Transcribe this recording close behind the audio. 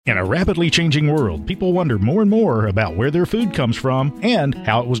In a rapidly changing world, people wonder more and more about where their food comes from and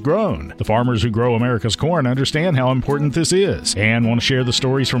how it was grown. The farmers who grow America's corn understand how important this is and want to share the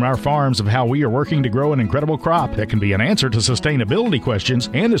stories from our farms of how we are working to grow an incredible crop that can be an answer to sustainability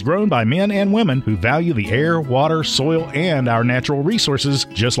questions and is grown by men and women who value the air, water, soil, and our natural resources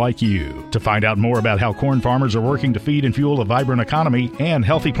just like you. To find out more about how corn farmers are working to feed and fuel a vibrant economy and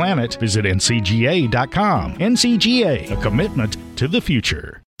healthy planet, visit ncga.com. NCGA, a commitment to the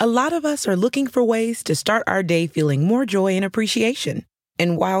future. A lot of us are looking for ways to start our day feeling more joy and appreciation.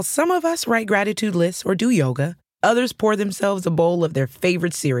 And while some of us write gratitude lists or do yoga, others pour themselves a bowl of their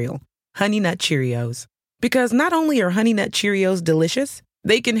favorite cereal, Honey Nut Cheerios. Because not only are Honey Nut Cheerios delicious,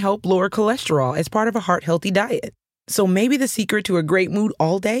 they can help lower cholesterol as part of a heart-healthy diet. So maybe the secret to a great mood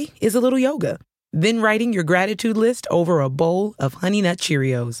all day is a little yoga, then writing your gratitude list over a bowl of Honey Nut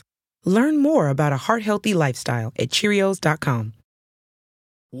Cheerios. Learn more about a heart-healthy lifestyle at Cheerios.com.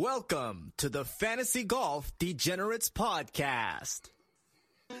 Welcome to the Fantasy Golf Degenerates Podcast.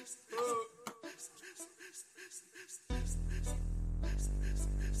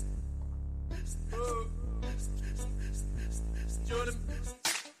 Jordan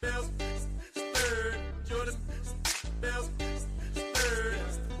Bell, third. Jordan Bell, third.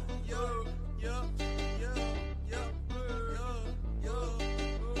 Yo.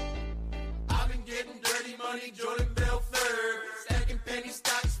 I've been getting dirty money, Jordan Bell, third. Stacking penny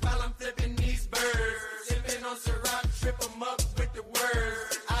stocks while I'm flipping these birds. Sipping on Ciroc, trip 'em up with the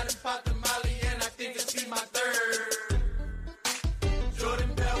words. I done popped the Molly and I think it's be my third.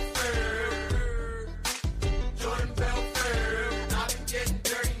 Jordan Bell, third. Jordan Bell, third. I've been getting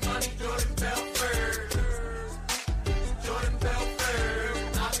dirty money, Jordan Bell, third. Jordan Bell, third.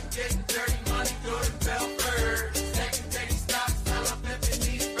 I've been getting dirty money, Jordan Bell, third. Stacking penny stocks while I'm flipping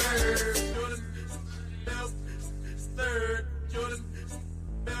these birds. Jordan Bell, third. Jordan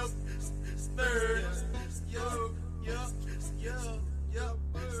Bell, third. Yo.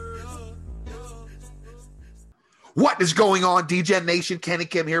 What is going on, DGen Nation? Kenny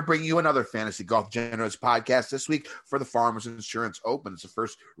Kim here, bringing you another Fantasy Golf Degenerates podcast this week for the Farmers Insurance Open. It's the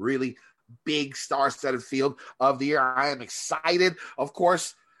first really big star-studded field of the year. I am excited. Of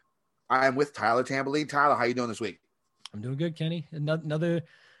course, I am with Tyler Tamboline. Tyler, how you doing this week? I'm doing good, Kenny. Another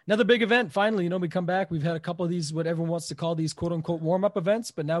big event. Finally, we come back. We've had a couple of these, what everyone wants to call these quote unquote warm-up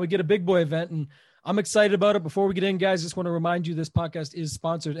events, but now we get a big boy event and I'm excited about it. Before we get in, guys, just want to remind you this podcast is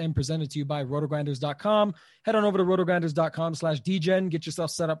sponsored and presented to you by rotogrinders.com. Head on over to rotogrinders.com/dgen. Get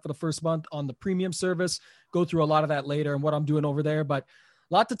yourself set up for the first month on the premium service. Go through a lot of that later and what I'm doing over there, but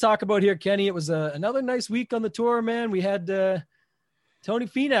a lot to talk about here, Kenny. It was another nice week on the tour, man. We had Tony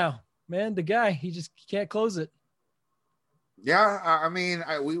Finau, man, the guy, he can't close it. Yeah, I mean,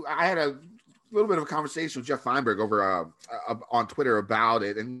 I had a little bit of a conversation with Jeff Feinberg over on Twitter about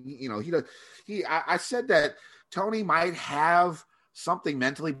it, and I said that Tony might have something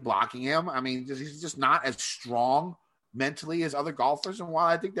mentally blocking him. I mean, he's just not as strong mentally as other golfers, and while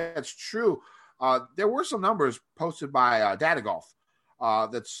I think that's true, there were some numbers posted by Data Golf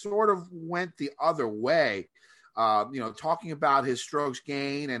that sort of went the other way. Talking about his strokes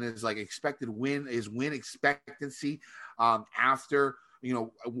gain and his expected win, his win expectancy after,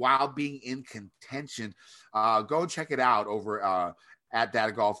 while being in contention. Go check it out over at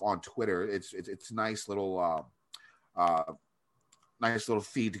Data Golf on Twitter. It's a nice little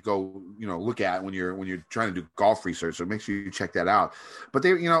feed to go, look at when you're trying to do golf research. So make sure you check that out. But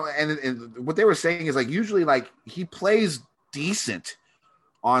they, and what they were saying is usually he plays decent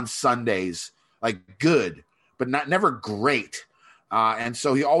on Sundays, good, but never great. And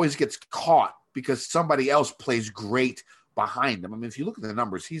so he always gets caught because somebody else plays great behind him. I mean, if you look at the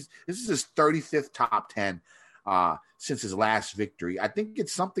numbers, this is his 35th top 10 since his last victory. I think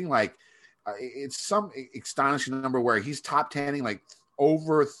it's something it's some astonishing number where he's top 10ing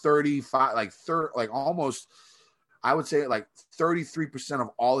over 35, almost, I would say 33% of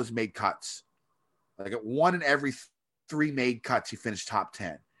all his made cuts. At one in every 3 made cuts, he finished top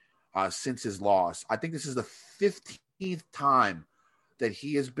 10 since his loss. I think this is the 15th time that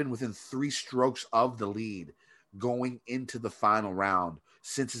he has been within 3 strokes of the lead going into the final round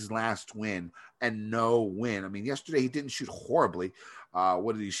since his last win, and no win. I mean, yesterday he didn't shoot horribly.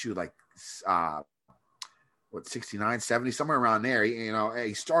 What did he shoot? 69, 70, somewhere around there.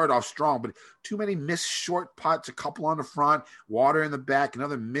 He started off strong, but too many missed short putts, a couple on the front, water in the back,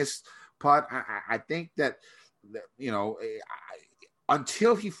 another missed putt. I think that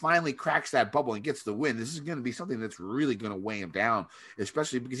until he finally cracks that bubble and gets the win, this is going to be something that's really going to weigh him down,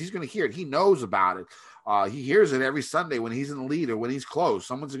 especially because he's going to hear it. He knows about it. He hears it every Sunday when he's in the lead or when he's close.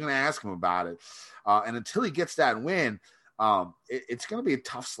 Someone's going to ask him about it. And until he gets that win, It's going to be a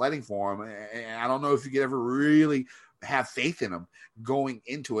tough sledding for him. And I don't know if you could ever really have faith in him going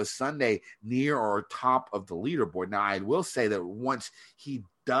into a Sunday near or top of the leaderboard. Now, I will say that once he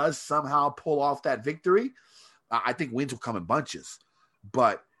does somehow pull off that victory, I think wins will come in bunches.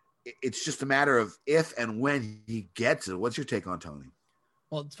 But it's just a matter of if and when he gets it. What's your take on Tony?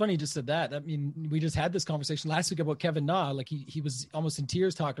 Well, it's funny you just said that. I mean, we just had this conversation last week about Kevin Na. Like he was almost in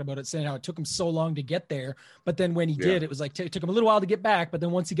tears talking about it, saying how it took him so long to get there. But then when he did, it was like, it took him a little while to get back. But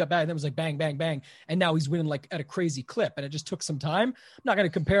then once he got back, then it was like bang, bang, bang. And now he's winning like at a crazy clip. And it just took some time. I'm not going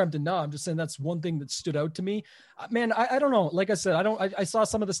to compare him to Na. I'm just saying that's one thing that stood out to me. Man, I don't know. Like I said, I saw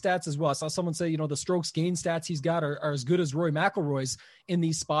some of the stats as well. I saw someone say, the strokes gain stats he's got are as good as Rory McIlroy's in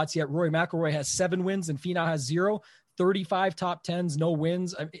these spots. Yet Rory McIlroy has 7 wins and Finau has 0. 35 top 10s, no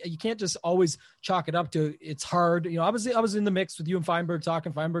wins. You can't just always chalk it up to it's hard. I was in the mix with you and Feinberg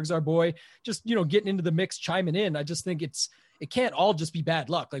talking. Feinberg's our boy, just, getting into the mix, chiming in. I just think it can't all just be bad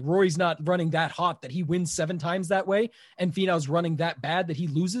luck. Like Rory's not running that hot that he wins 7 times that way. And Finau's running that bad that he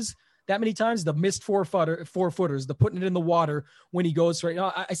loses that many times. The missed 4-footers, the putting it in the water when he goes right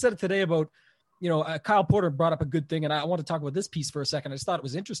now. I said it today about, Kyle Porter brought up a good thing, and I want to talk about this piece for a second. I just thought it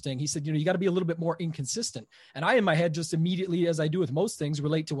was interesting. He said, you got to be a little bit more inconsistent. And I, in my head, just immediately, as I do with most things,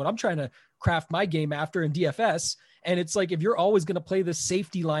 relate to what I'm trying to craft my game after in DFS. And it's like, if you're always going to play this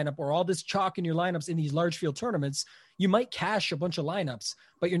safety lineup or all this chalk in your lineups in these large field tournaments, you might cash a bunch of lineups,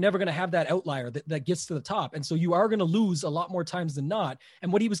 but you're never going to have that outlier that gets to the top. And so you are going to lose a lot more times than not.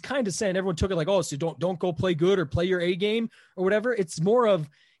 And what he was kind of saying, everyone took it like, oh, so don't go play good or play your A game or whatever. It's more of,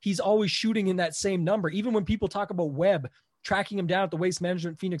 he's always shooting in that same number. Even when people talk about Webb tracking him down at the Waste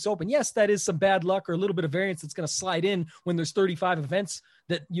Management Phoenix Open, yes, that is some bad luck or a little bit of variance that's going to slide in when there's 35 events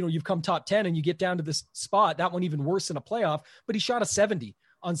that, you've come top 10 and you get down to this spot. That one even worse in a playoff, but he shot a 70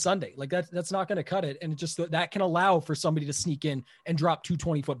 on Sunday. Like that's not going to cut it. And it just, that can allow for somebody to sneak in and drop 2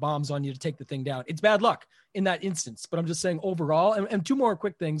 20-foot bombs on you to take the thing down. It's bad luck in that instance, but I'm just saying overall, and 2 more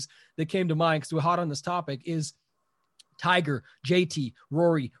quick things that came to mind because we're hot on this topic is Tiger, JT,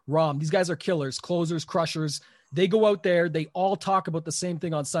 Rory, Rahm. These guys are killers, closers, crushers. They go out there. They all talk about the same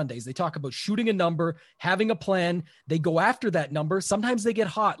thing on Sundays. They talk about shooting a number, having a plan. They go after that number. Sometimes they get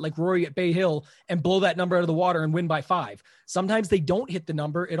hot like Rory at Bay Hill and blow that number out of the water and win by 5. Sometimes they don't hit the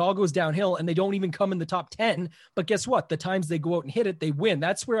number. It all goes downhill and they don't even come in the top 10. But guess what? The times they go out and hit it, they win.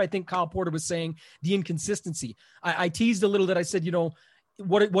 That's where I think Kyle Porter was saying the inconsistency. I teased a little that I said,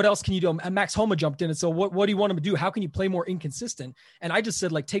 what else can you do? And Max Homa jumped in and so what do you want him to do? How can you play more inconsistent? And I just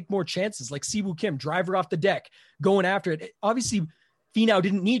said, like, take more chances, like Siwoo Kim, driver off the deck, going after it. Obviously, Finau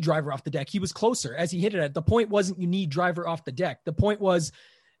didn't need driver off the deck. He was closer as he hit it at. The point wasn't you need driver off the deck. The point was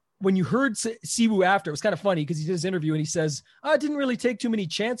when you heard Siwoo after, it was kind of funny because he did his interview and he says, I didn't really take too many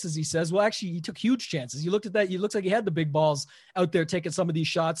chances. He says, well, actually, he took huge chances. You looked at that. It looks like he had the big balls out there taking some of these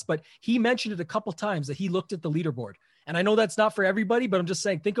shots, but he mentioned it a couple times that he looked at the leaderboard. And I know that's not for everybody, but I'm just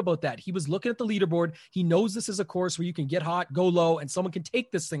saying, think about that. He was looking at the leaderboard. He knows this is a course where you can get hot, go low, and someone can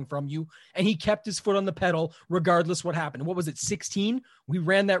take this thing from you. And he kept his foot on the pedal regardless what happened. What was it, 16? We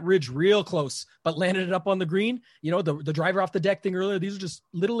ran that ridge real close, but landed it up on the green. The driver off the deck thing earlier, these are just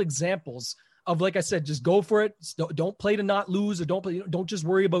little examples of, like I said, just go for it. Don't play to not lose, or don't just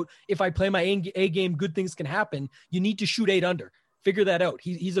worry about if I play my A game, good things can happen. You need to shoot 8 under. Figure that out.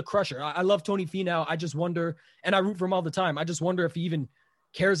 He's a crusher. I love Tony Finau. I just wonder, and I root for him all the time. I just wonder if he even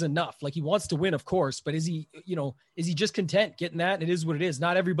cares enough. Like, he wants to win, of course, but is he just content getting that? It is what it is.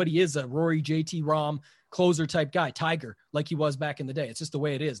 Not everybody is a Rory, JT, Rahm closer type guy, Tiger, like he was back in the day. It's just the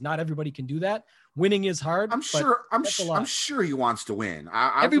way it is. Not everybody can do that. Winning is hard. I'm sure he wants to win.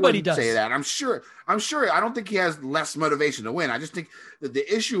 Everybody does say that. I'm sure. I don't think he has less motivation to win. I just think that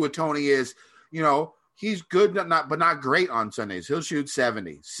the issue with Tony is, he's good, but not great on Sundays. He'll shoot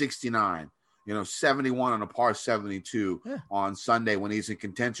 70, 69, 71 on a par 72 on Sunday when he's in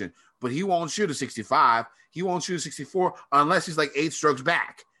contention. But he won't shoot a 65. He won't shoot a 64 unless he's like 8 strokes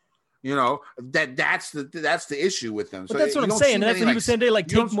back. That's the issue with him. But so that's what I'm saying. And that's what he was saying today. Like,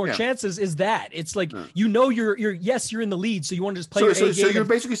 take more chances. Is that it's like you're in the lead, so you want to just play your A game. So you're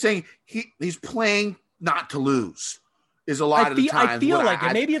basically saying he's playing not to lose. Is a lot of the time. I feel like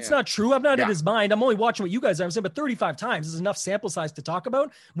it. Maybe it's not true. I'm not in his mind. I'm only watching what you guys are saying, but 35 times is enough sample size to talk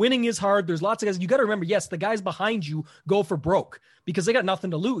about. Winning is hard. There's lots of guys. You got to remember, yes, the guys behind you go for broke because they got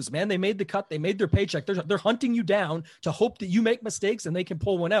nothing to lose, man. They made the cut. They made their paycheck. They're hunting you down to hope that you make mistakes and they can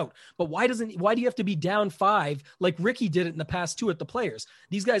pull one out. But why do you have to be down 5 like Ricky did it in the past 2 at the Players?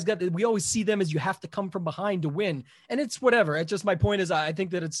 These guys we always see them as you have to come from behind to win. And it's whatever. It's just, my point is, I think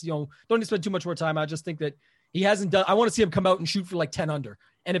that it's, don't spend too much more time. I just think that He hasn't done. I want to see him come out and shoot for like 10 under.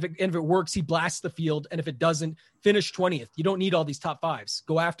 And if it works, he blasts the field. And if it doesn't, finish 20th. You don't need all these top fives.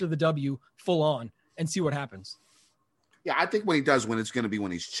 Go after the W full on and see what happens. Yeah, I think when he does win, it's going to be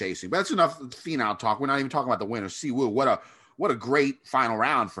when he's chasing. But that's enough Finau talk. We're not even talking about the winner. Siwoo, what a great final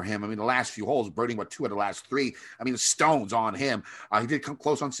round for him. I mean, the last few holes, birding 2 out of the last 3. I mean, the stones on him. He did come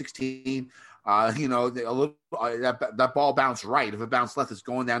close on 16. That ball bounced right. If it bounced left, it's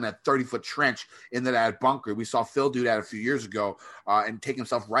going down that 30-foot trench into that bunker. We saw Phil do that a few years ago and take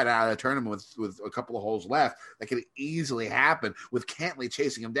himself right out of the tournament with a couple of holes left. That could easily happen with Cantlay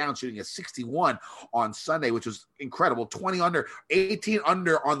chasing him down, shooting a 61 on Sunday, which was incredible. 20 under, 18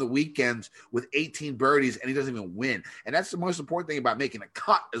 under on the weekends with 18 birdies, and he doesn't even win. And that's the most important thing about making a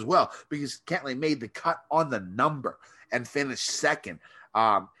cut as well, because Cantlay made the cut on the number and finished second.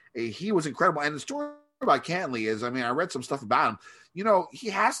 He was incredible. And the story about Cantlay is, I mean, I read some stuff about him. You know, he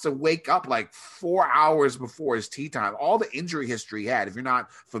has to wake up like 4 hours before his tee time. All the injury history he had, if you're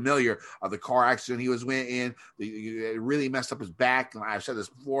not familiar, the car accident he was in, it really messed up his back. And I've said this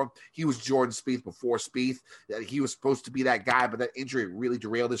before. He was Jordan Spieth before Spieth. He was supposed to be that guy, but that injury really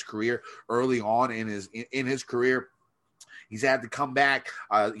derailed his career early on in his career. He's had to come back.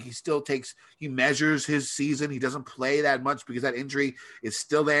 He measures his season. He doesn't play that much because that injury is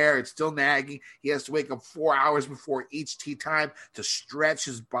still there. It's still nagging. He has to wake up 4 hours before each tee time to stretch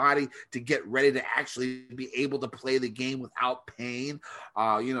his body to get ready to actually be able to play the game without pain.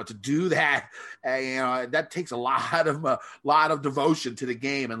 To do that, that takes a lot of devotion to the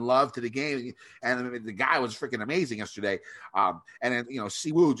game and love to the game. And I mean, the guy was freaking amazing yesterday. And then,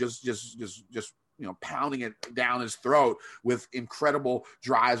 Siwoo just pounding it down his throat with incredible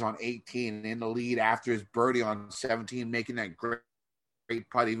drives on 18 in the lead after his birdie on 17, making that great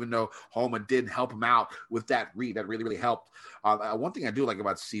putt, even though Homa didn't help him out with that read. That really, really helped. One thing I do like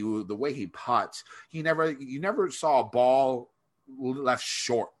about Siwoo, the way he putts, you never saw a ball left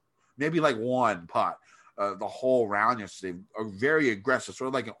short, maybe like one putt. The whole round yesterday, are very aggressive, sort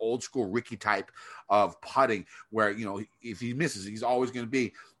of like an old school Ricky type of putting where, if he misses, he's always going to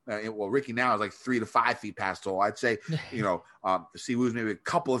be, Ricky now is like 3 to 5 feet past the hole. I'd say, Siwoo's maybe a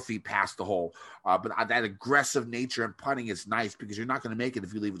couple of feet past the hole. But that aggressive nature in putting is nice because you're not going to make it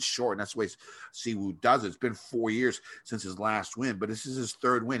if you leave it short. And that's the way Siwoo does it. It's been 4 years since his last win, but this is his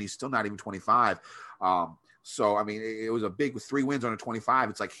third win. He's still not even 25. So, I mean, it was a big with 3 wins on a 25.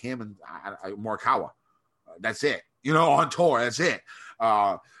 It's like him and Morikawa. That's it, on tour. That's it.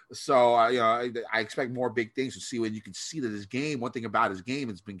 I expect more big things to see when you can see that his game, one thing about his game,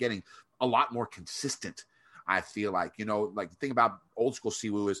 has been getting a lot more consistent. I feel like, like the thing about old school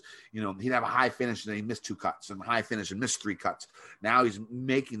Siwoo is, he'd have a high finish and then he missed 2 cuts and high finish and missed 3 cuts. Now he's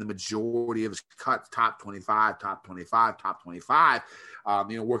making the majority of his cuts top 25, top 25, top 25.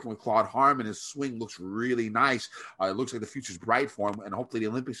 Working with Claude Harmon, his swing looks really nice. It looks like the future's bright for him, and hopefully the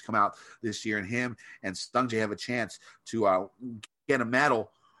Olympics come out this year and him and Sungjae have a chance to get a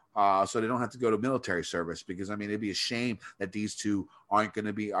medal. So they don't have to go to military service, because I mean, it'd be a shame that these two are going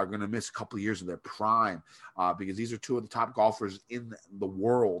to miss a couple of years of their prime, because these are 2 of the top golfers in the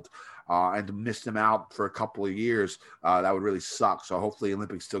world, and to miss them out for a couple of years, that would really suck. So hopefully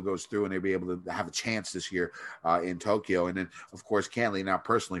Olympics still goes through and they'll be able to have a chance this year in Tokyo. And then of course, Cantlay, now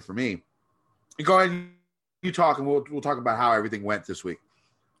personally for me, go ahead, you talk, and we'll talk about how everything went this week.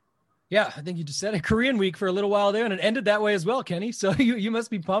 Yeah, I think you just said a Korean week for a little while there, and it ended that way as well, Kenny. So you must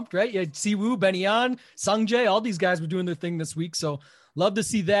be pumped, right? You had Siwoo, Benyan, Sungjae, all these guys were doing their thing this week. So love to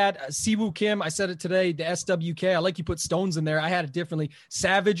see that. Siwoo Kim, I said it today, the SWK. I like you put stones in there. I had it differently.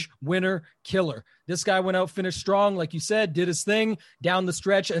 Savage, winner, killer. This guy went out, finished strong, like you said, did his thing down the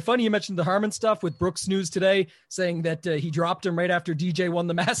stretch. Funny you mentioned the Harmon stuff with Brooks News today, saying that he dropped him right after DJ won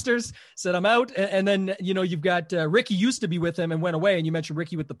the Masters, said I'm out. And then, you've got Ricky used to be with him and went away. And you mentioned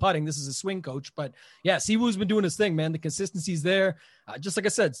Ricky with the putting. This is a swing coach. But yeah, Siwoo's been doing his thing, man. The consistency's there. Just like I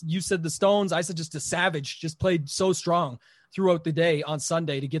said, you said the stones. I said just a Savage, just played so strong throughout the day on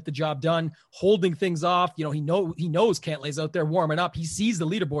Sunday to get the job done, holding things off. He knows Cantlay's out there warming up. He sees the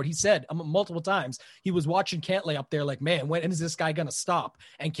leaderboard. He said multiple times he was watching Cantlay up there like, man, when is this guy going to stop?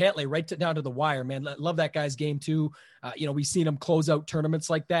 And Cantlay right down to the wire, man. Love that guy's game too. We've seen him close out tournaments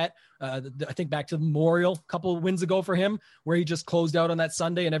like that. I think back to the Memorial a couple of wins ago for him, where he just closed out on that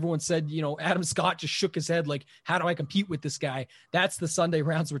Sunday and everyone said, Adam Scott just shook his head like, how do I compete with this guy? That's the Sunday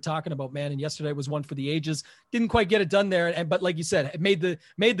rounds we're talking about, man. And yesterday was one for the ages. Didn't quite get it done there. But like you said, it made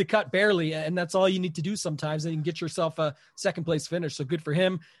the cut barely. And that's all you need to do sometimes. And you can get yourself a second place finish. So good for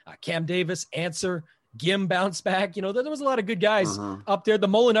him. Cam Davis, Answer, Gim bounce back. There was a lot of good guys up there. The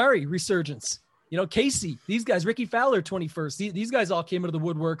Molinari resurgence. Casey, these guys, Ricky Fowler, 21st, these guys all came into the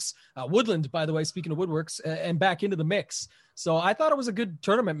woodworks, Woodland, by the way, speaking of woodworks, and back into the mix. So I thought it was a good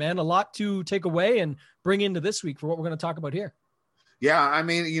tournament, man. A lot to take away and bring into this week for what we're going to talk about here. Yeah, I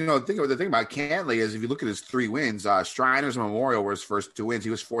mean, the thing about Cantlay is if you look at his 3 wins, Shriners and Memorial were his first 2 wins.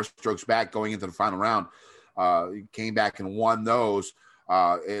 He was 4 strokes back going into the final round. He came back and won those.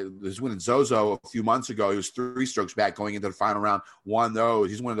 His win in Zozo a few months ago, he was 3 strokes back going into the final round, won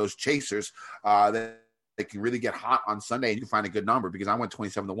those. He's one of those chasers that can really get hot on Sunday, and you can find a good number because I went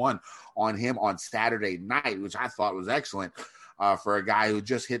 27-1 on him on Saturday night, which I thought was excellent for a guy who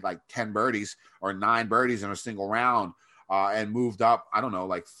just hit like 10 birdies or 9 birdies in a single round. And moved up, I don't know,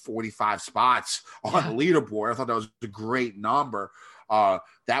 like 45 spots on the leaderboard. I thought that was a great number.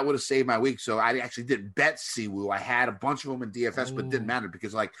 That would have saved my week. So I actually didn't bet Siwoo. I had a bunch of them in DFS, but it didn't matter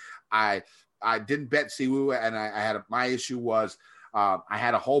because like I didn't bet Siwoo, and I had my issue was I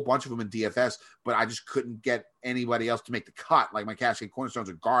had a whole bunch of them in DFS, but I just couldn't get anybody else to make the cut. Like my Cascade Cornerstones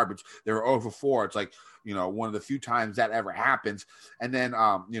are garbage. They were over 4. It's like, one of the few times that ever happens. And then,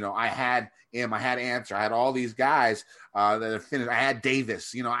 I had him, I had Answer, I had all these guys that have finished. I had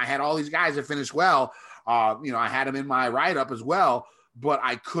Davis, I had all these guys that finished well. I had them in my write-up as well, but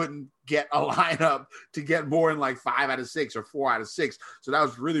I couldn't get a lineup to get more than like 5 out of 6 or 4 out of 6. So that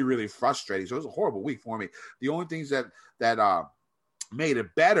was really, really frustrating. So it was a horrible week for me. The only things that made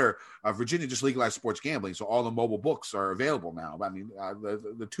it better, Virginia just legalized sports gambling, so all the mobile books are available now. I mean,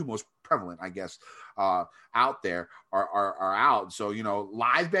 the 2 most prevalent, I guess, out there are out. So,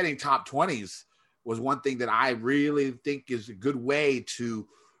 live betting top 20s was one thing that I really think is a good way to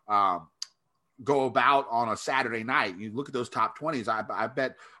go about on a Saturday night. You look at those top 20s. I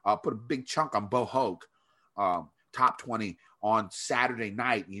bet put a big chunk on Bo Hoag, top 20 on Saturday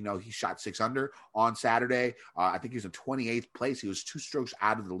night. He shot 6 under on Saturday. I think he was in 28th place. He was 2 strokes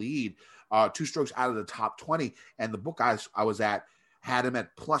out of the lead, 2 strokes out of the top 20. And the book I was at had him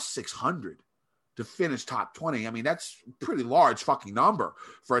at plus 600 to finish top 20. I mean, that's a pretty large fucking number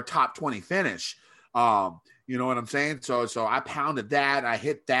for a top 20 finish. You know what I'm saying? So I pounded that. I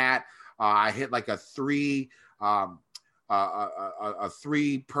hit that. I hit like a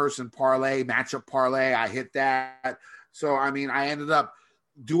 3-person parlay, matchup parlay. I hit that. So, I mean, I ended up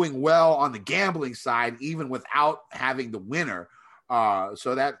doing well on the gambling side, even without having the winner.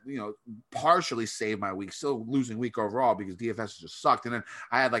 So that, partially saved my week, still losing week overall because DFS just sucked. And then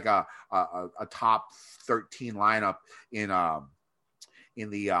I had like a top 13 lineup in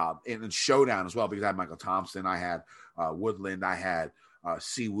the Showdown as well, because I had Michael Thompson, I had Woodland, I had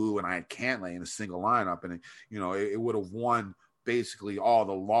Siwoo, and I had Cantlay in a single lineup. And, it would have won basically all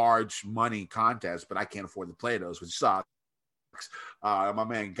the large money contests, but I can't afford to play those, which sucks. My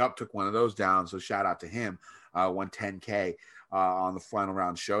man Gup took one of those down, so shout out to him. Won $10K on the final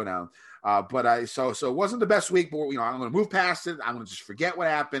round Showdown. So it wasn't the best week, but I'm going to move past it. I'm going to just forget what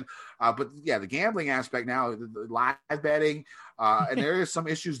happened. But yeah, the gambling aspect now, the live betting, and there is some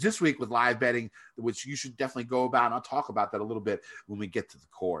issues this week with live betting, which you should definitely go about. And I'll talk about that a little bit when we get to the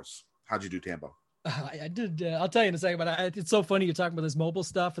course. How'd you do, Tambo? I did. I'll tell you in a second, but it's so funny you're talking about this mobile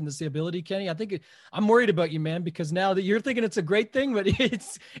stuff and this ability, Kenny. I'm worried about you, man, because now that you're thinking it's a great thing, but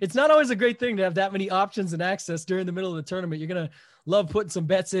it's not always a great thing to have that many options and access during the middle of the tournament. You're gonna love putting some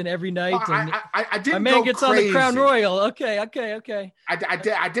bets in every night. And I didn't. My man go gets crazy. on the Crown Royal. Okay. I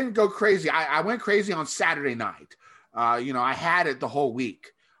didn't go crazy. I went crazy on Saturday night. I had it the whole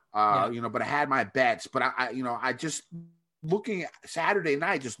week. But I had my bets. But I just. Looking at Saturday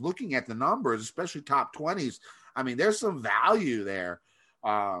night, just looking at the numbers, especially top 20s, I mean, there's some value there.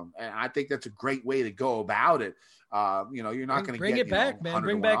 And I think that's a great way to go about it. You're not going to bring it back, man.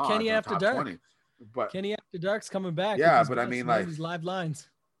 Bring back Kenny After Dark. 20. But Kenny After Dark's coming back. Yeah, but I mean, like these live lines.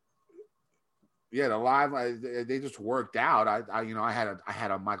 Yeah, the live they just worked out. I had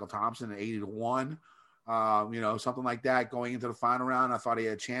a Michael Thompson at 80-1. Something like that going into the final round. I thought he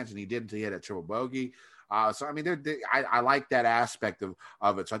had a chance, and he didn't until he had a triple bogey. So, I mean, I like that aspect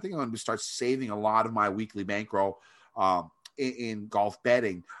of it. So I think I'm going to start saving a lot of my weekly bankroll in golf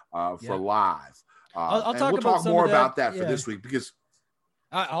betting for live. I'll talk we'll talk more about that for this week, because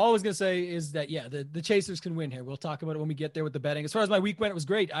all I was going to say is that, the chasers can win here. We'll talk about it when we get there with the betting. As far as my week went, it was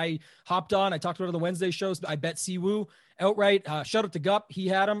great. I hopped on. I talked about it on the Wednesday shows. I bet Siwoo outright. Shout out to Gup. He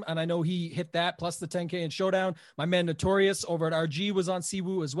had him, and I know he hit that, plus the 10K in Showdown. My man Notorious over at RG was on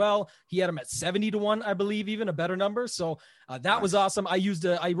Siwoo as well. He had him at 70-1, I believe, even a better number. So that was awesome. I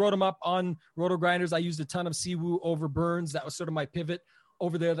wrote him up on Roto Grinders. I used a ton of Siwoo over Burns. That was sort of my pivot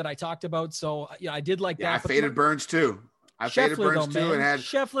over there that I talked about. So, I did like that. I faded Burns too. I faded Scheffler, Burns though, too, man. and had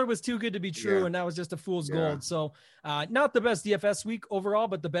Scheffler was too good to be true, Yeah. and that was just a fool's Yeah. gold. So, not the best DFS week overall,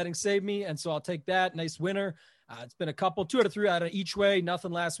 but the betting saved me, and so I'll take that. Nice winner. It's been a couple, 2 out of 3 out of each way.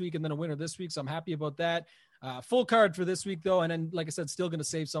 Nothing last week, and then a winner this week, so I'm happy about that. Full card for this week, though, and then, like I said, still going to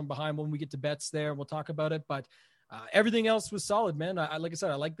save some behind when we get to bets there. We'll talk about it, but everything else was solid, man. Like I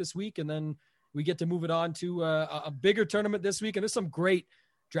said, I like this week, and then we get to move it on to a bigger tournament this week, and there's some great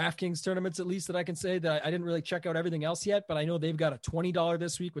DraftKings tournaments, at least, that I can say that I didn't really check out everything else yet, but I know they've got a $20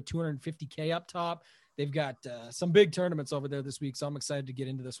 this week with $250K up top. They've got some big tournaments over there this week, so I'm excited to get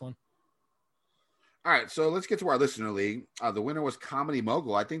into this one. All right, so let's get to our listener league. The winner was Comedy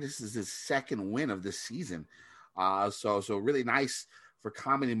Mogul. I think this is his second win of this season. So really nice for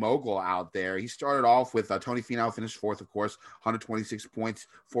Comedy Mogul out there. He started off with Tony Finau, finished fourth, of course, 126 points,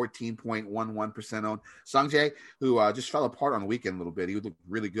 14.11% owned. Sungjae, who just fell apart on the weekend a little bit. He looked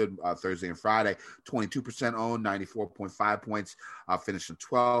really good Thursday and Friday, 22% owned, 94.5 points, finished in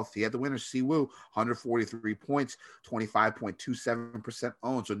 12th. He had the winner, Siwoo, 143 points, 25.27%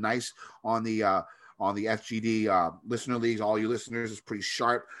 owned. So nice on the FGD listener leagues. All you listeners is pretty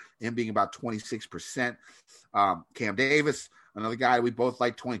sharp, him being about 26%. Cam Davis, another guy we both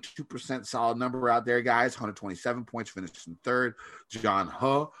like, 22% solid number out there, guys. 127 points, finished in third. John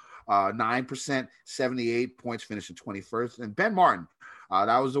He, 9%, 78 points, finished in 21st. And Ben Martin,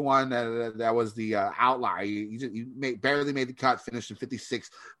 that was the one that was the outlier. He barely made the cut, finished in 56,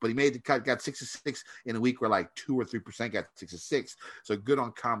 but he made the cut, got 6-6 in a week where like 2 or 3% got 6-6. So good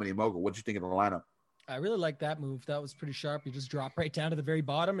on Comedy Mogul. What'd you think of the lineup? I really like that move. That was pretty sharp. You just drop right down to the very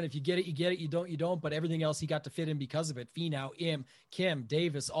bottom. And if you get it, you get it. You don't, you don't. But everything else he got to fit in because of it. Finau, Im, Kim,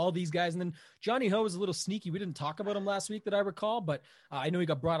 Davis, all these guys. And then Johnny Ho was a little sneaky. We didn't talk about him last week that I recall, but I know he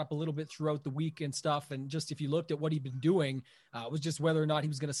got brought up a little bit throughout the week and stuff. And just if you looked at what he'd been doing, it was just whether or not he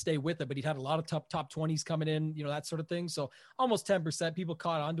was going to stay with it. But he'd had a lot of top 20s coming in, you know, that sort of thing. So almost 10%. People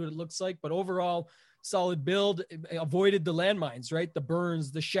caught onto it looks like. But overall, solid build. Avoided the landmines, right? The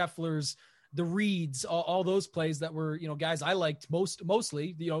Burns, the Schefflers, the Reeds, all those plays that were, you know, guys I liked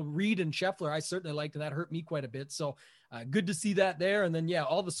mostly, you know, Reed and Scheffler, I certainly liked, and that hurt me quite a bit. So good to see that there. And then, yeah,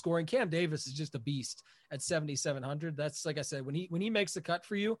 all the scoring. Cam Davis is just a beast at 7,700. That's, like I said, when he makes the cut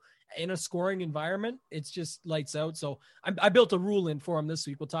for you in a scoring environment, it's just lights out. So I built a rule in for him this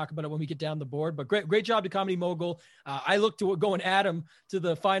week. We'll talk about it when we get down the board, but great job to Comedy Mogul. I look to go and add him to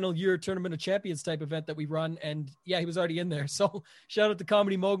the final year Tournament of Champions type event that we run. And yeah, he was already in there. So shout out to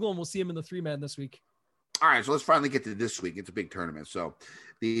Comedy Mogul, and we'll see him in the 3-man this week. All right, so let's finally get to this week. It's a big tournament. So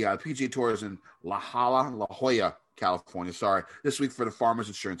the PGA Tour is in La Jolla, California. Sorry, this week for the Farmers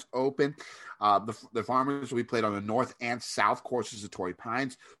Insurance Open. The Farmers will be played on the north and south courses of Torrey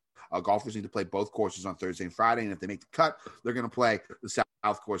Pines. Golfers need to play both courses on Thursday and Friday, and if they make the cut, they're going to play the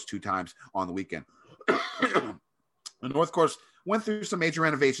south course 2 times on the weekend. The north course went through some major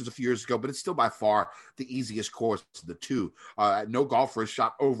renovations a few years ago, but it's still by far the easiest course of the two. No golfer has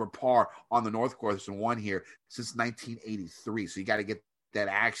shot over par on the north course and won here since 1983. So you got to get that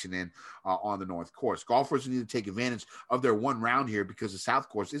action in on the north course. Golfers need to take advantage of their one round here because the south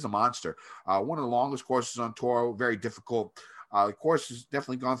course is a monster. One of the longest courses on tour, very difficult. The course has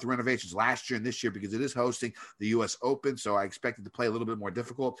definitely gone through renovations last year and this year because it is hosting the U.S. Open, so I expect it to play a little bit more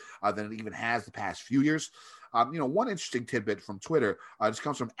difficult than it even has the past few years. One interesting tidbit from Twitter just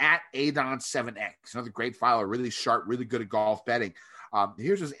comes from @Adon7X, another great follower, really sharp, really good at golf betting.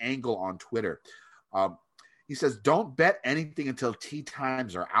 Here's his angle on Twitter. He says, don't bet anything until tee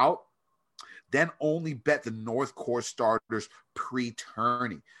times are out, then only bet the North Course starters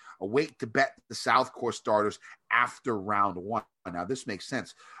pre-tourney. Wait to bet the South Course starters after round 1. Now, this makes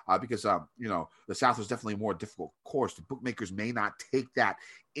sense because, the South is definitely a more difficult course. The bookmakers may not take that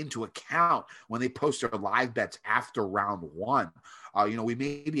into account when they post their live bets after round 1. We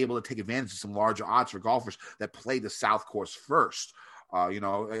may be able to take advantage of some larger odds for golfers that play the South Course first.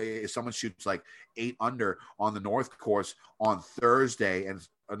 If someone shoots like 8 under on the North Course on Thursday and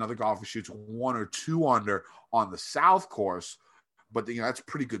another golfer shoots 1 or 2 under on the South Course, but that's a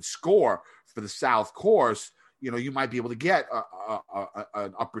pretty good score for the South Course. You might be able to get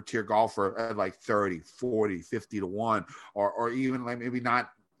an upper tier golfer at like 30, 40, 50 to 1, or even like maybe not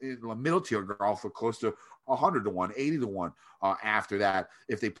a middle tier golfer close to 100 to 1, 80 to 1 after that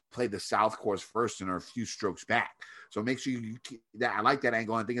if they play the South Course first and are a few strokes back. So make sure you keep that. I like that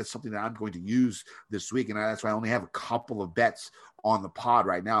angle. I think it's something that I'm going to use this week, and that's why I only have a couple of bets on the pod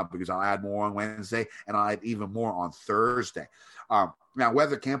right now because I'll add more on Wednesday and I'll add even more on Thursday. Now,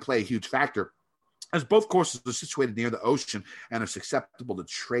 weather can play a huge factor as both courses are situated near the ocean and are susceptible to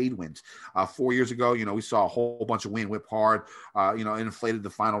trade winds. 4 years ago, we saw a whole bunch of wind whip hard, inflated the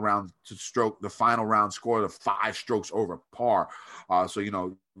final round score to 5 strokes over par.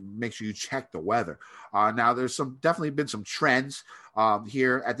 So make sure you check the weather. Now, there's definitely been some trends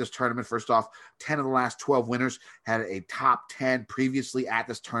here at this tournament. First off, 10 of the last 12 winners had a top 10 previously at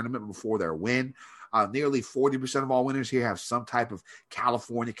this tournament before their win. Nearly 40% of all winners here have some type of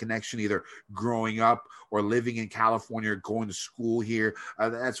California connection, either growing up or living in California or going to school here.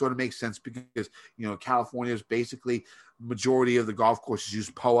 That sort of makes sense because, California is basically majority of the golf courses use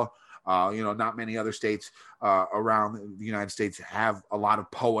POA. Not many other states around the United States have a lot of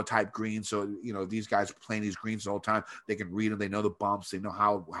POA type greens. So, these guys are playing these greens the whole time. They can read them. They know the bumps. They know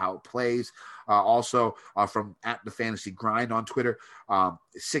how it plays. Also, from at the Fantasy Grind on Twitter,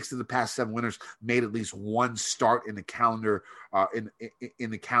 6 of the past 7 winners made at least one start in the calendar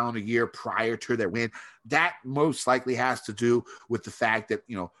in the calendar year prior to their win. That most likely has to do with the fact that,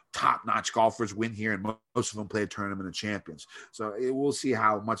 top-notch golfers win here, and most of them play a tournament of champions. So we'll see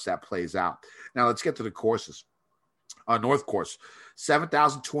how much that plays out. Now, let's get to the courses. North Course,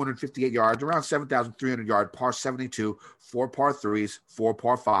 7,258 yards, around 7,300 yard, par 72, 4 par 3s, 4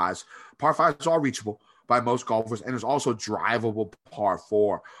 par 5s. Par 5s are reachable by most golfers, and there's also drivable par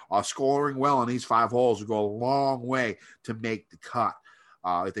 4. Scoring well on these 5 holes will go a long way to make the cut.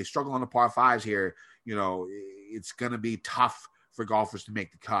 If they struggle on the par 5s here, it's going to be tough for golfers to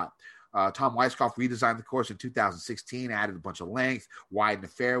make the cut. Tom Weiskopf redesigned the course in 2016, added a bunch of length, widened the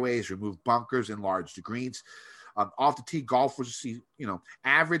fairways, removed bunkers, enlarged the greens. Off the tee, golfers see,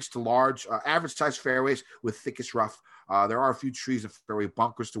 average to large, average size fairways with thickest rough. There are a few trees and fairway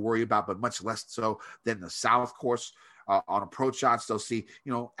bunkers to worry about, but much less so than the South Course. On approach shots, they'll see,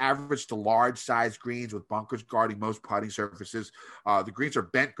 average to large size greens with bunkers guarding most putting surfaces. The greens are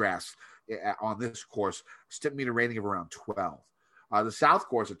bent grass on this course, stip meter rating of around 12. The South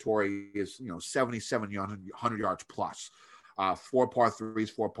Course at Torrey is, 7,700 yards plus. 4 par 3s,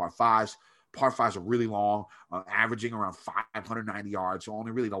 4 par 5s. Par 5s are really long, averaging around 590 yards. So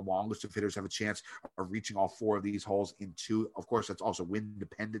only really the longest of hitters have a chance of reaching all 4 of these holes in 2. Of course, that's also wind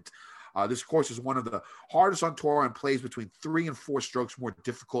dependent. This course is one of the hardest on tour and plays between 3 and 4 strokes more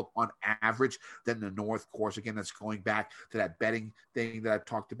difficult on average than the North Course. Again, that's going back to that betting thing that I've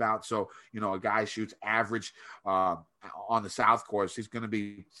talked about. So, a guy shoots average on the South Course, he's going to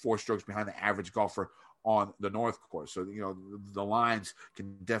be 4 strokes behind the average golfer on the North Course. So, the lines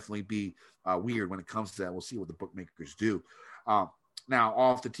can definitely be weird when it comes to that. We'll see what the bookmakers do. Now,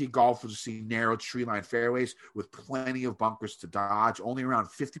 off the tee, golfers see narrow tree-lined fairways with plenty of bunkers to dodge. Only around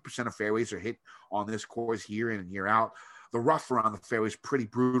 50% of fairways are hit on this course year in and year out. The rough around the fairway is pretty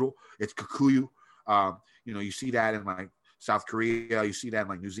brutal. It's Kikuyu. You see that in like South Korea. You see that in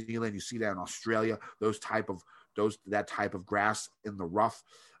like New Zealand. You see that in Australia. That type of grass in the rough.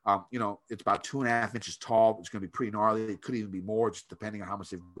 It's about 2.5 inches tall. It's going to be pretty gnarly. It could even be more, just depending on how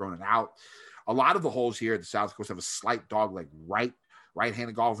much they've grown it out. A lot of the holes here at the South Coast have a slight dog-leg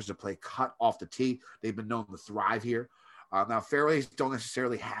right-handed golfers that play cut off the tee. They've been known to thrive here. Now, fairways don't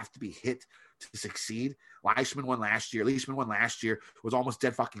necessarily have to be hit to succeed. Leishman won last year. Was almost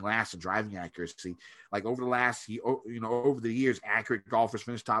dead fucking last in driving accuracy. Like over the years, accurate golfers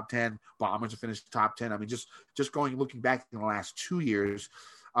finished top 10. Bombers have finished top 10. I mean, just looking back in the last 2 years,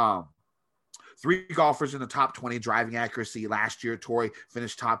 3 golfers in the top 20 driving accuracy last year. Torrey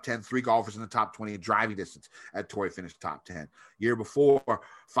finished top 10. 3 golfers in the top 20 in driving distance at Torrey finished top 10. Year before,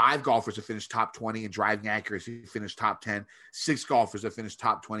 5 golfers have finished top 20 in driving accuracy, finished top 10. 6 golfers have finished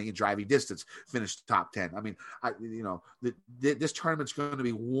top 20 in driving distance, finished top 10. I mean, this tournament's going to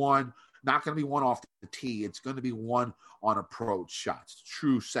be not going to be one off the tee. It's going to be one on approach shots,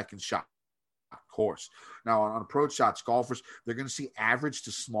 true second shot course. Now, on approach shots, golfers, they're going to see average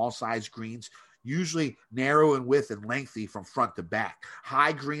to small size greens, usually narrow in width and lengthy from front to back.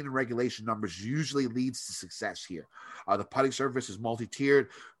 High green and regulation numbers usually leads to success here. The putting surface is multi-tiered,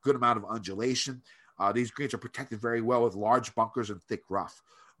 good amount of undulation. These greens are protected very well with large bunkers and thick rough.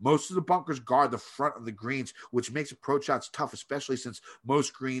 Most of the bunkers guard the front of the greens, which makes approach shots tough, especially since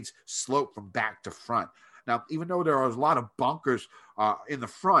most greens slope from back to front. Now, even though there are a lot of bunkers in the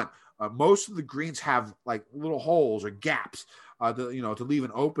front, most of the greens have like little holes or gaps to leave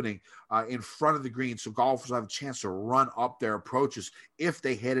an opening in front of the green, so golfers will have a chance to run up their approaches if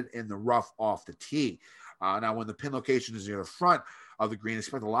they hit it in the rough off the tee. Now, when the pin location is near the front of the green,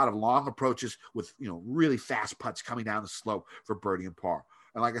 expect a lot of long approaches with really fast putts coming down the slope for birdie and par.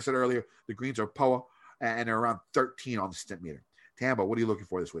 And like I said earlier, the greens are POA and they're around 13 on the stint meter. Tambo, what are you looking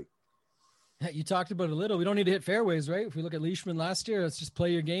for this week? You talked about it a little. We don't need to hit fairways, right? If we look at Leishman last year, it's just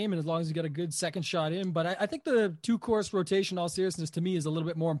play your game, and as long as you got a good second shot in. But I think the 2-course rotation, all seriousness, to me is a little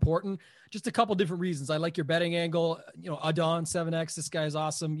bit more important. Just a couple different reasons. I like your betting angle. Adon 7X, this guy is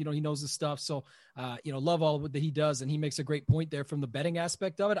awesome. He knows his stuff. So, love all that he does, and he makes a great point there from the betting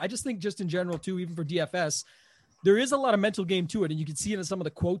aspect of it. I just think just in general, too, even for DFS, there is a lot of mental game to it, and you can see it in some of the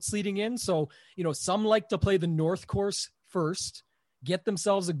quotes leading in. So, some like to play the North Course first, get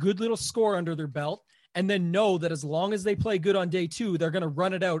themselves a good little score under their belt, and then know that as long as they play good on day 2, they're going to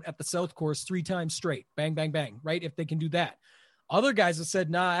run it out at the South Course 3 times straight. Bang, bang, bang, right? If they can do that. Other guys have said,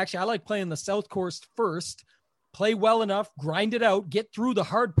 nah, actually, I like playing the South Course first, play well enough, grind it out, get through the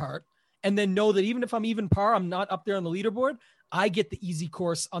hard part, and then know that even if I'm even par, I'm not up there on the leaderboard, I get the easy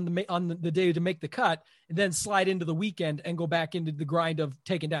course on the day to make the cut, and then slide into the weekend and go back into the grind of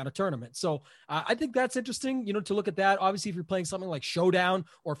taking down a tournament. So I think that's interesting, to look at that. Obviously, if you're playing something like Showdown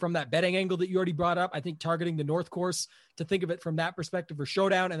or from that betting angle that you already brought up, I think targeting the North Course to think of it from that perspective for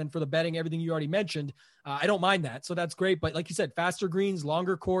Showdown, and then for the betting, everything you already mentioned, I don't mind that. So that's great. But like you said, faster greens,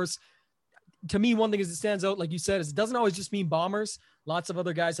 longer course. To me, one thing is it stands out, like you said, is it doesn't always just mean bombers. Lots of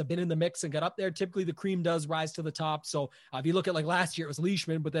other guys have been in the mix and got up there. Typically, the cream does rise to the top. So if you look at like last year, it was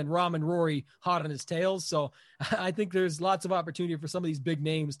Leishman, but then Rahm and Rory hot on his tails. So I think there's lots of opportunity for some of these big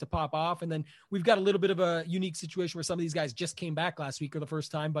names to pop off. And then we've got a little bit of a unique situation where some of these guys just came back last week for the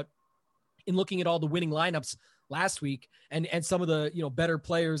first time. But in looking at all the winning lineups last week and some of the better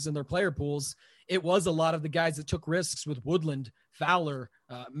players in their player pools, it was a lot of the guys that took risks with Woodland, Fowler,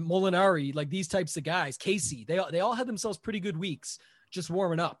 Molinari, like these types of guys. Casey, they all had themselves pretty good weeks just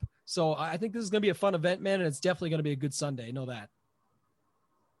warming up. So I think this is going to be a fun event, man, and it's definitely going to be a good Sunday. I know that.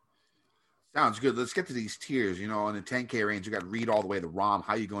 Sounds good. Let's get to these tiers. In the 10K range, you got Reed all the way to Rahm.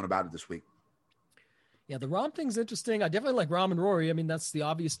 How are you going about it this week? Yeah, the Rahm thing's interesting. I definitely like Rahm and Rory. I mean, that's the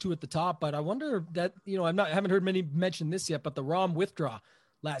obvious 2 at the top, but I wonder that, I haven't heard many mention this yet, but the Rahm withdraw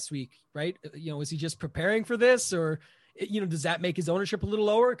last week, right? Is he just preparing for this, or, does that make his ownership a little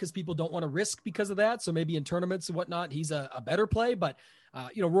lower because people don't want to risk because of that? So maybe in tournaments and whatnot, he's a better play, but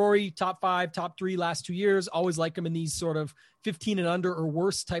Rory, top 5, top 3 last 2 years, always like him in these sort of 15 and under or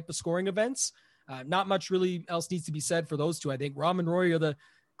worse type of scoring events. Not much really else needs to be said for those 2. I think Rahm and Rory are the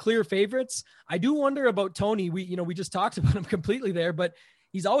clear favorites. I do wonder about Tony. We just talked about him completely there, but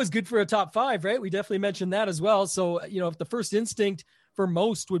he's always good for a top 5, right? We definitely mentioned that as well. So, if the first instinct for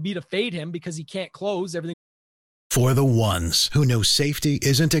most would be to fade him because he can't close everything. For the ones who know safety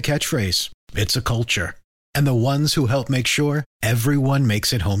isn't a catchphrase, it's a culture. And the ones who help make sure everyone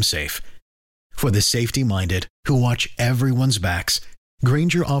makes it home safe. For the safety-minded who watch everyone's backs,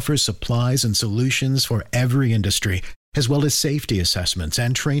 Grainger offers supplies and solutions for every industry, as well as safety assessments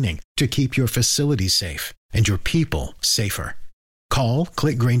and training to keep your facilities safe and your people safer. Call,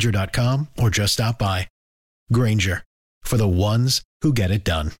 click Grainger.com, or just stop by. Grainger, for the ones who get it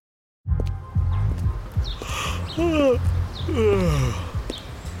done. The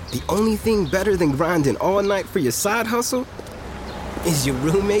only thing better than grinding all night for your side hustle is your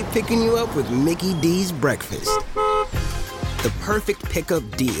roommate picking you up with Mickey D's breakfast. The perfect pickup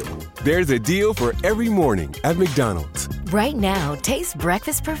deal. There's a deal for every morning at McDonald's. Right now, taste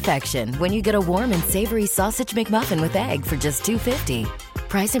breakfast perfection when you get a warm and savory sausage McMuffin with egg for just $2.50.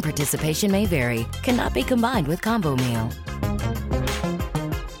 Price and participation may vary. Cannot be combined with combo meal.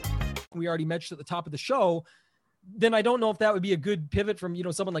 We already mentioned at the top of the show, then I don't know if that would be a good pivot from,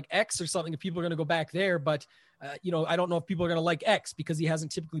 someone like X or something if people are going to go back there. But, I don't know if people are going to like X because he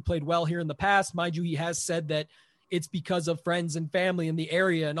hasn't typically played well here in the past. Mind you, he has said that it's because of friends and family in the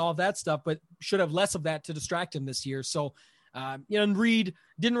area and all of that stuff, but should have less of that to distract him this year. So, and Reed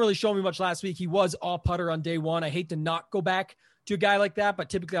didn't really show me much last week. He was all putter on day 1. I hate to not go back to a guy like that, but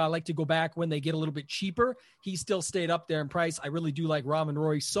typically I like to go back when they get a little bit cheaper. He still stayed up there in price. I really do like Rahm and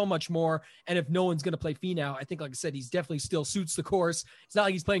Rory so much more. And if no one's going to play Finau, I think, like I said, he's definitely still suits the course. It's not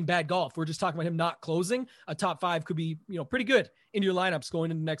like he's playing bad golf. We're just talking about him not closing. A top 5 could be, pretty good in your lineups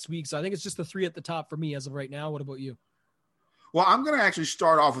going into next week. So I think it's just the 3 at the top for me as of right now. What about you? Well, I'm going to actually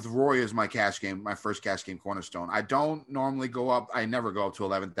start off with Rory as my cash game, my first cash game cornerstone. I don't normally go up. I never go up to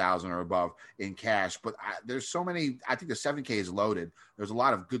 11,000 or above in cash, but there's so many. I think the 7K is loaded. There's a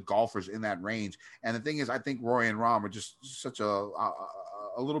lot of good golfers in that range. And the thing is, I think Rory and Rahm are just such a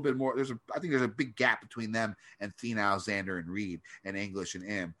a little bit more. I think there's a big gap between them and Finau, Xander, and Reed, and English and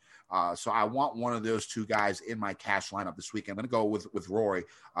Im. So I want one of those two guys in my cash lineup this week. I'm going to go with Rory.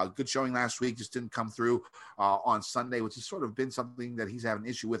 Good showing last week, just didn't come through on Sunday, which has sort of been something that he's having an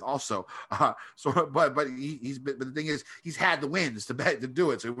issue with also. But the thing is, he's had the wins to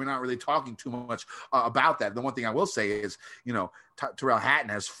do it, so we're not really talking too much about that. The one thing I will say is, Tyrrell Hatton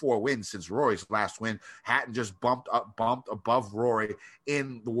has 4 wins since Rory's last win. Hatton just bumped above Rory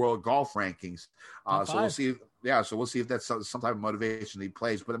in the world golf rankings. So we'll see. Yeah, so we'll see if that's some type of motivation he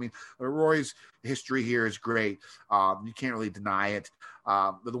plays. But I mean, Rory's history here is great. You can't really deny it.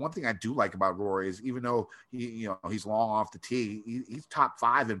 But the one thing I do like about Rory is, even though he's long off the tee, he's top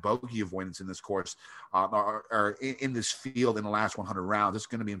 5 in bogey avoidance in this course, or in this field in the last 100 rounds. It's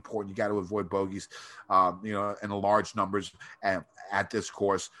going to be important. You got to avoid bogeys, in large numbers at this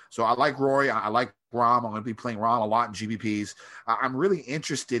course. So I like Rory. I like Rahm. I'm going to be playing Rahm a lot in GBPs. I'm really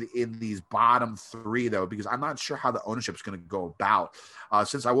interested in these bottom 3, though, because I'm not sure how the ownership is going to go about.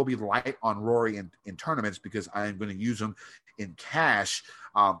 Since I will be light on Rory in tournaments because I am going to use him in cash,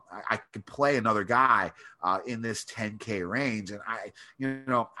 I could play another guy in this 10K range. And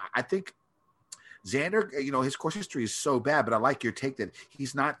I think Xander, his course history is so bad, but I like your take that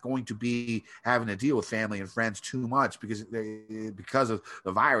he's not going to be having to deal with family and friends too much because of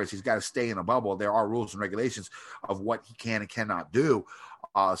the virus. He's got to stay in a bubble. There are rules and regulations of what he can and cannot do.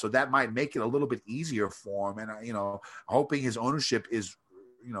 So that might make it a little bit easier for him. And, hoping his ownership is,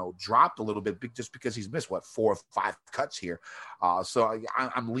 dropped a little bit just because he's missed 4 or 5 cuts here. So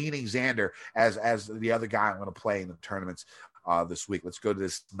I'm leaning Xander as the other guy I'm going to play in the tournaments this week. Let's go to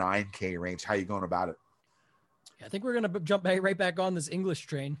this 9K range. How you going about it? I think we're going to jump right back on this English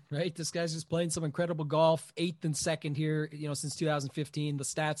train, right? This guy's just playing some incredible golf, 8th and 2nd here, since 2015. The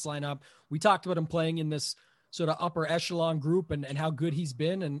stats line up. We talked about him playing in this sort of upper echelon group and how good he's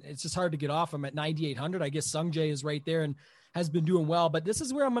been. And it's just hard to get off him at 9,800. I guess Sungjae is right there and has been doing well, but this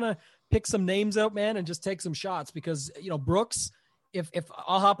is where I'm going to pick some names out, man, and just take some shots because, Brooks, if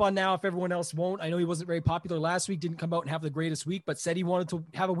I'll hop on now, if everyone else won't. I know he wasn't very popular last week, didn't come out and have the greatest week, but said he wanted to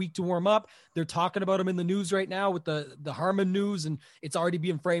have a week to warm up. They're talking about him in the news right now with the Harman news, and it's already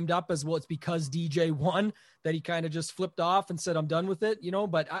being framed up as, well, it's because DJ won that he kind of just flipped off and said, I'm done with it,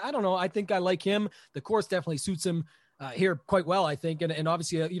 but I don't know. I think I like him. The course definitely suits him here quite well, I think. And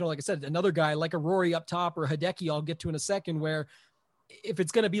obviously, like I said, another guy like a Rory up top or Hideki, I'll get to in a second, where if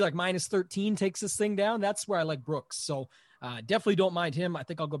it's going to be like minus 13 takes this thing down, that's where I like Brooks. So definitely don't mind him. I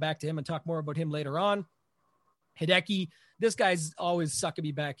think I'll go back to him and talk more about him later on. Hideki, this guy's always sucking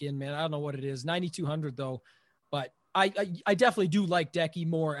me back in, man. I don't know what it is. 9,200 though, but I definitely do like Decky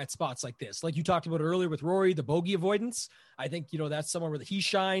more at spots like this. Like you talked about earlier with Rory, the bogey avoidance. I think, that's somewhere where he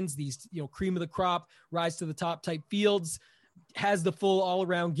shines, these, cream of the crop, rise to the top type fields, has the full all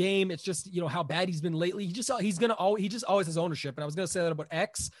around game. It's just, how bad he's been lately. He just always has ownership. And I was going to say that about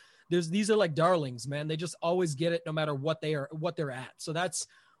X. These are like darlings, man. They just always get it no matter what they're at. So that's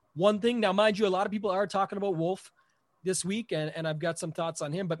one thing. Now, mind you, a lot of people are talking about Wolf this week, and I've got some thoughts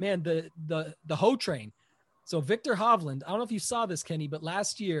on him, but man, the Ho train. So Victor Hovland, I don't know if you saw this, Kenny, but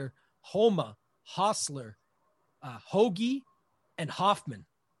last year, Homa, Hostler, Hoagie, and Hoffman,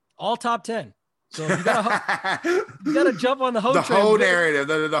 all top 10. So you gotta jump on the Ho train. Ho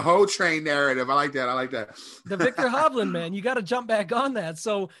narrative, the Ho train narrative. I like that. The Victor Hovland, man, you got to jump back on that.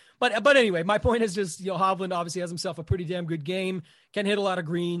 So, but anyway, my point is just, Hovland obviously has himself a pretty damn good game, can hit a lot of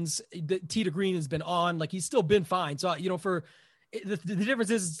greens. The tee to green has been on, like he's still been fine. So, for the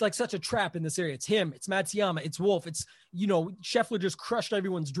difference is it's like such a trap in this area. It's him, it's Matsuyama, it's Wolf. It's, Scheffler just crushed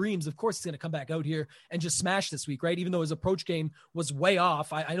everyone's dreams. Of course, he's going to come back out here and just smash this week, right? Even though his approach game was way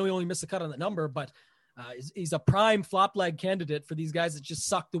off. I know he only missed a cut on the number, but he's a prime flop leg candidate for these guys that just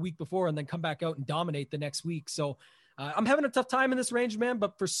sucked the week before and then come back out and dominate the next week. So I'm having a tough time in this range, man,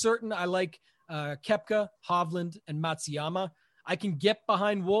 but for certain, I like Koepka, Hovland, and Matsuyama. I can get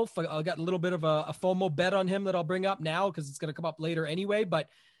behind Wolf. I got a little bit of a FOMO bet on him that I'll bring up now because it's going to come up later anyway. But,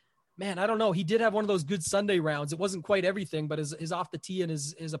 man, I don't know. He did have one of those good Sunday rounds. It wasn't quite everything, but his off the tee and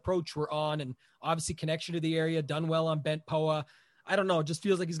his approach were on, and obviously connection to the area, done well on Bent Poa. I don't know. It just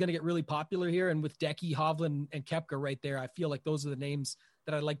feels like he's going to get really popular here. And with Decky, Hovland, and Koepka right there, I feel like those are the names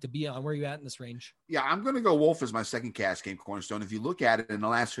that I'd like to be on. Where are you at in this range? Yeah, I'm going to go Wolf as my second cash game cornerstone. If you look at it in the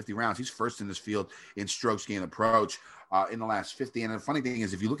last 50 rounds, he's first in this field in strokes gained approach in the last 50. And the funny thing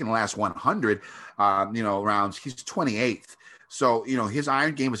is, if you look in the last 100, rounds, he's 28th. So, his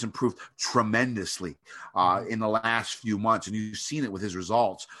iron game has improved tremendously in the last few months, and you've seen it with his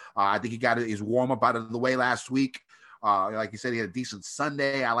results. I think he got his warm-up out of the way last week. Like you said, he had a decent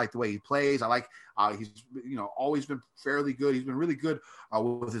Sunday. I like the way he plays. I like he's always been fairly good. He's been really good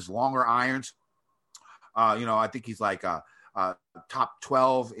with his longer irons. I think he's like top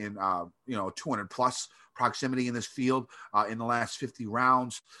 12 in 200 plus proximity in this field in the last 50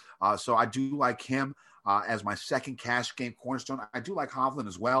 rounds. So I do like him as my second cash game cornerstone. I do like Hovland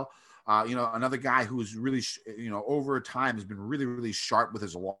as well. Another guy who's really, over time has been really, really sharp with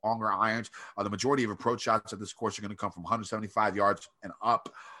his longer irons. The majority of approach shots at this course are going to come from 175 yards and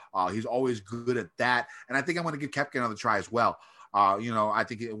up. He's always good at that. And I think I'm going to give Koepka another try as well. I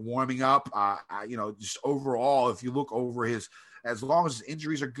think warming up, just overall, if you look over as long as his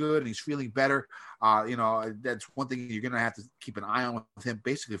injuries are good and he's feeling better, that's one thing you're going to have to keep an eye on with him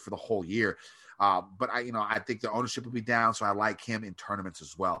basically for the whole year. But I think the ownership will be down, so I like him in tournaments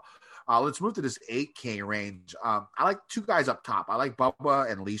as well. Let's move to this 8K range. I like two guys up top. I like Bubba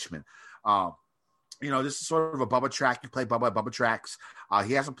and Leishman. This is sort of a Bubba track. You play Bubba at Bubba tracks.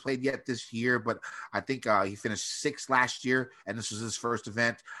 He hasn't played yet this year, but I think he finished 6th last year, and this was his first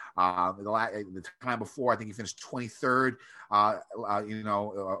event. The time before, I think he finished 23rd.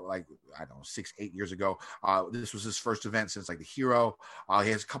 6-8 years ago. This was his first event since like the Hero.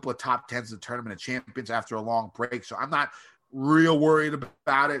 He has a couple of top 10s in the Tournament of Champions after a long break, so I'm not real worried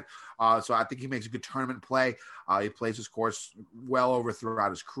about it. So I think he makes a good tournament play. He plays his course well over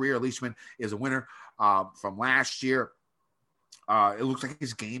throughout his career. Leishman is a winner from last year. It looks like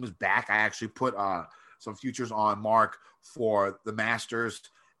his game is back. I actually put some futures on Mark for the Masters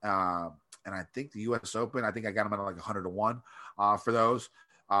and I think the U.S. Open. I think I got him at like 100-1 for those.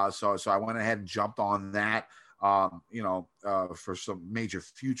 So I went ahead and jumped on that. For some major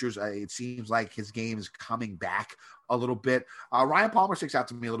futures. It seems like his game is coming back a little bit. Ryan Palmer sticks out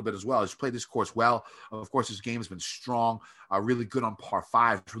to me a little bit as well. He's played this course well. Of course, his game has been strong, really good on par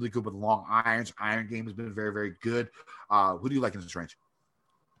 5, really good with long irons. Iron game has been very, very good. Who do you like in this range?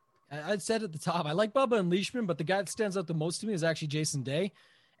 I'd said at the top, I like Bubba and Leishman, but the guy that stands out the most to me is actually Jason Day,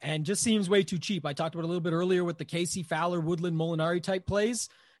 and just seems way too cheap. I talked about it a little bit earlier with the Casey Fowler, Woodland, Molinari type plays.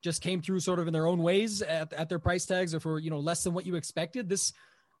 Just came through sort of in their own ways at their price tags or for, less than what you expected. This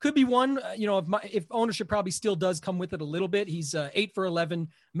could be one, if ownership probably still does come with it a little bit. He's 8 for 11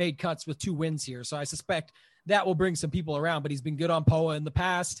 made cuts with 2 wins here. So I suspect that will bring some people around, but he's been good on POA in the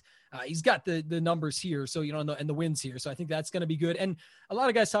past. He's got the numbers here. So, and the wins here. So I think that's going to be good. And a lot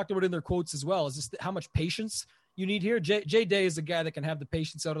of guys talked about it in their quotes as well, is just how much patience you need here. Jay Day is a guy that can have the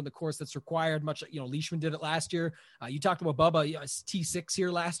patience out on the course that's required, much like, Leishman did it last year. You talked about Bubba, T6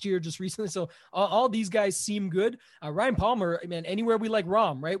 here last year, just recently. So all these guys seem good. Ryan Palmer, man, anywhere we like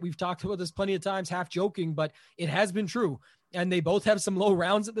Rahm, right? We've talked about this plenty of times, half joking, but it has been true. And they both have some low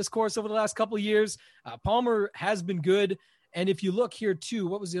rounds at this course over the last couple of years. Palmer has been good. And if you look here too,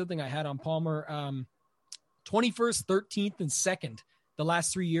 what was the other thing I had on Palmer? 21st, 13th, and 2nd, the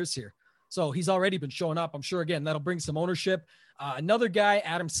last 3 years here. So he's already been showing up. I'm sure, again, that'll bring some ownership. Another guy,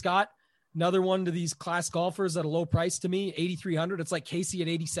 Adam Scott, another one of these class golfers at a low price to me, 8,300. It's like Casey at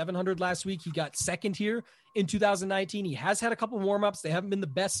 8,700 last week. He got 2nd here in 2019. He has had a couple warm-ups. They haven't been the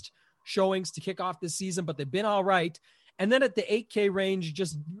best showings to kick off this season, but they've been all right. And then at the 8K range, at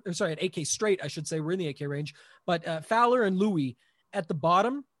 8K straight, I should say, we're in the 8K range, but Fowler and Louis at the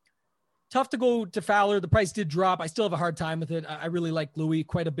bottom. Tough to go to Fowler. The price did drop. I still have a hard time with it. I really like Louis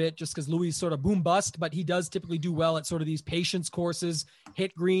quite a bit just because Louis is sort of boom bust, but he does typically do well at sort of these patience courses,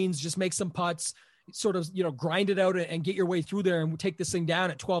 hit greens, just make some putts, sort of, grind it out and get your way through there and take this thing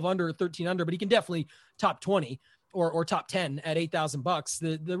down at 12 under or 13 under, but he can definitely top 20 or top 10 at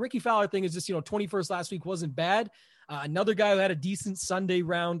 $8,000. The Ricky Fowler thing is just, 21st last week wasn't bad. Another guy who had a decent Sunday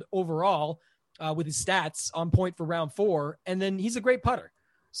round overall with his stats on point for round 4. And then he's a great putter.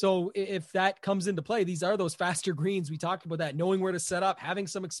 So if that comes into play, these are those faster greens. We talked about that, knowing where to set up, having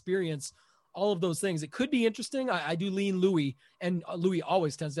some experience, all of those things. It could be interesting. I do lean Louis, and Louis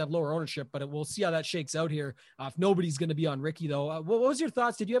always tends to have lower ownership, but we'll see how that shakes out here. If nobody's going to be on Ricky, though. What was your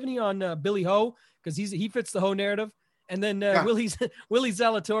thoughts? Did you have any on Billy Ho? Because he fits the Ho narrative. And then Willie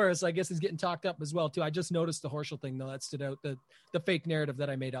Zalatoris, I guess, is getting talked up as well, too. I just noticed the Horschel thing, though. That stood out, the fake narrative that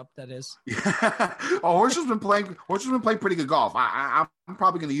I made up, that is. Yeah. Horschel's been playing pretty good golf. I'm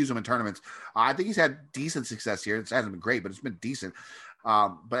probably going to use him in tournaments. I think he's had decent success here. It hasn't been great, but it's been decent.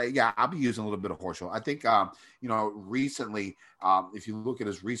 But, yeah, I'll be using a little bit of Horschel. I think, recently, if you look at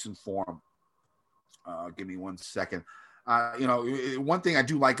his recent form, give me 1 second. One thing I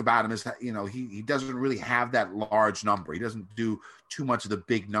do like about him is that, he doesn't really have that large number. He doesn't do too much of the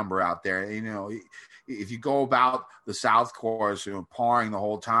big number out there. If you go about the South Course, parring the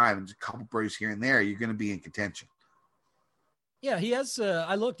whole time and a couple birdies here and there, you're going to be in contention. Yeah, he has.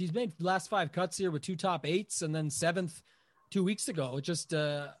 I looked. He's made the last 5 cuts here with 2 top 8s and then 7th 2 weeks ago. It just,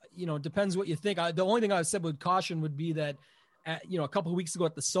 depends what you think. The only thing I said with caution would be that, a couple of weeks ago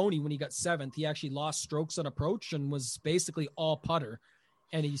at the Sony, when he got 7th, he actually lost strokes on approach and was basically all putter.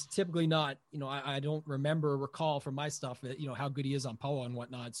 And he's typically not, I don't recall from my stuff, how good he is on POA and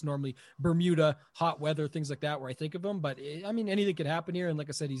whatnot. It's normally Bermuda, hot weather, things like that where I think of him. But anything could happen here. And like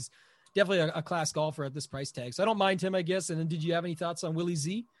I said, he's definitely a class golfer at this price tag. So I don't mind him, I guess. And then did you have any thoughts on Willie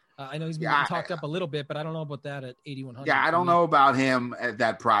Z? I know he's been talked up a little bit, but I don't know about that at 8,100. Yeah, I don't know about him at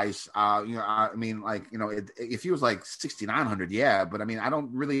that price. If he was like 6,900, yeah, but I don't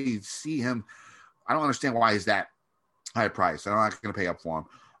really see him. I don't understand why he's that high price. I'm not going to pay up for him.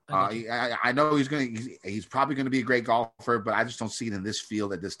 I know he's probably going to be a great golfer, but I just don't see it in this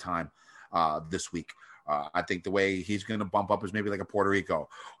field at this time this week. I think the way he's going to bump up is maybe like a Puerto Rico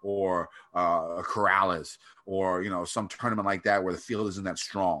or a Corrales or, some tournament like that where the field isn't that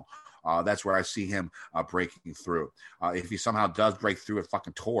strong. That's where I see him breaking through. If he somehow does break through at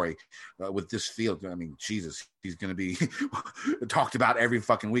fucking Torrey with this field, Jesus, he's going to be talked about every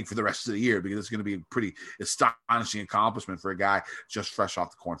fucking week for the rest of the year because it's going to be a pretty astonishing accomplishment for a guy just fresh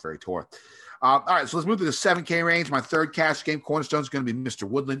off the Korn Ferry Tour. All right, so let's move to the 7K range. My third cash game cornerstone is going to be Mr.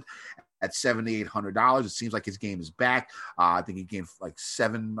 Woodland at $7,800. It seems like his game is back. I think he gained like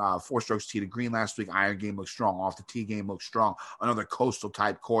 4 strokes tee to green last week. Iron game looks strong. Off the tee game looks strong. Another coastal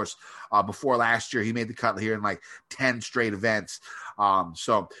type course. Before last year, he made the cut here in like 10 straight events.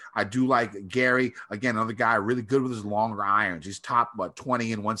 So I do like Gary. Again, another guy really good with his longer irons. He's top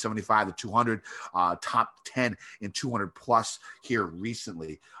 20 in 175 to 200, top 10 in 200 plus here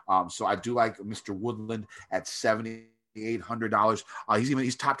recently. So I do like Mr. Woodland at $7,800.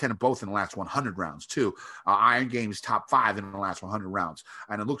 He's top 10 in both in the last 100 rounds too. Iron game is top 5 in the last 100 rounds,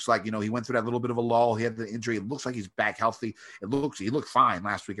 and it looks like he went through that little bit of a lull. He had the injury. It looks like he's back healthy. He looked fine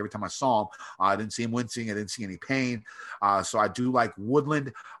last week. Every time I saw him, I didn't see him wincing. I didn't see any pain. So I do like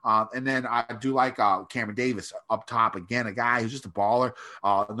Woodland, and then I do like Cameron Davis up top again. A guy who's just a baller.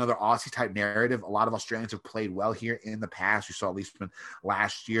 Another Aussie type narrative. A lot of Australians have played well here in the past. You saw Leishman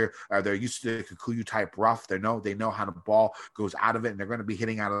last year. They're used to the Kikuyu type rough. They know how to ball goes out of it, and they're going to be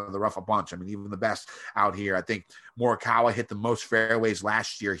hitting out of the rough a bunch. Even the best out here. I think Morikawa hit the most fairways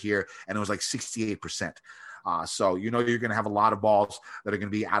last year here, and it was like 68%. So you're going to have a lot of balls that are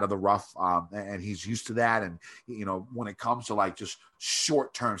going to be out of the rough, and he's used to that. And when it comes to like just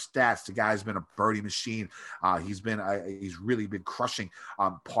short-term stats, the guy's been a birdie machine. He's really been crushing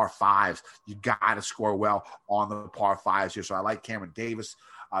par fives. You got to score well on the par fives here. So I like Cameron Davis.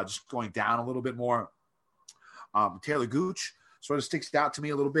 Just going down a little bit more. Taylor Gooch sort of sticks out to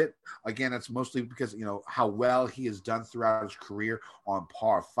me a little bit. Again, that's mostly because, how well he has done throughout his career on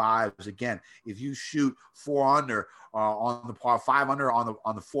par fives. Again, if you shoot 4 under on the par 5 under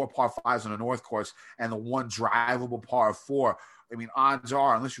on the 4 par fives on the North course and the 1 drivable par 4, odds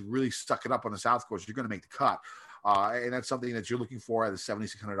are, unless you really suck it up on the South course, you're going to make the cut. And that's something that you're looking for at a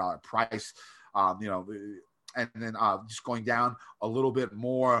 $7,600 price. And then just going down a little bit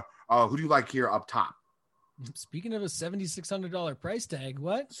more, who do you like here up top? Speaking of a $7,600 price tag,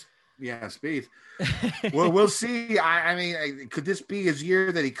 what? Yeah, Spieth. Well, we'll see. Could this be his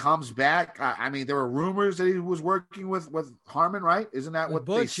year that he comes back? There were rumors that he was working with Harman, right? Isn't that what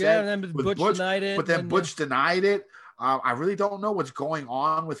Butch, they said? Yeah, and then Butch denied it. But then Butch denied it. I really don't know what's going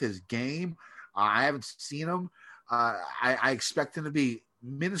on with his game. I haven't seen him. I expect him to be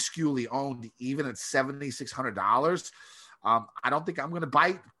minusculely owned even at $7,600. I don't think I'm going to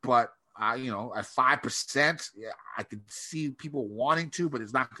bite, but at 5%, I could see people wanting to, but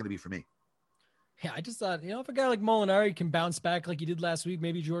it's not going to be for me. Yeah, I just thought, if a guy like Molinari can bounce back like he did last week,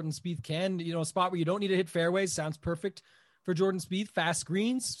 maybe Jordan Spieth can. A spot where you don't need to hit fairways sounds perfect for Jordan Spieth. Fast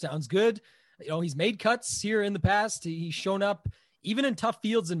greens sounds good. He's made cuts here in the past. He's shown up even in tough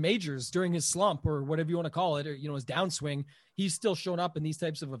fields and majors during his slump or whatever you want to call it, or, his downswing. He's still shown up in these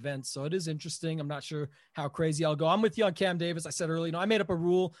types of events. So it is interesting. I'm not sure how crazy I'll go. I'm with you on Cam Davis. I said earlier, I made up a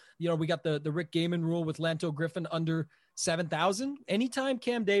rule. We got the Rick Gaiman rule with Lanto Griffin under 7,000. Anytime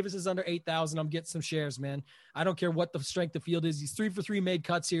Cam Davis is under 8,000, I'm getting some shares, man. I don't care what the strength of field is. He's 3 for 3 made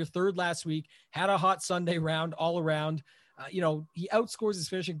cuts here. 3rd last week, had a hot Sunday round all around. He outscores his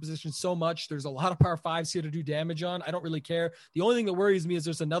finishing position so much. There's a lot of par fives here to do damage on. I don't really care. The only thing that worries me is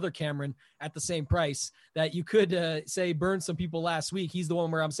there's another Cameron at the same price that you could say burned some people last week. He's the one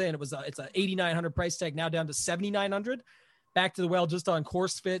where I'm saying it's a 8,900 price tag now down to 7,900. Back to the well just on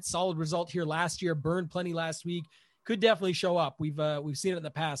course fit. Solid result here last year. Burned plenty last week. Could definitely show up. We've seen it in the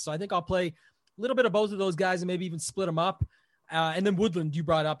past. So I think I'll play a little bit of both of those guys and maybe even split them up. And then Woodland, you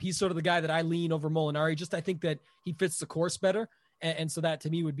brought up, he's sort of the guy that I lean over Molinari. Just, I think that he fits the course better. And so that to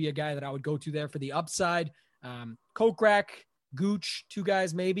me would be a guy that I would go to there for the upside. Kokrak, Gooch, two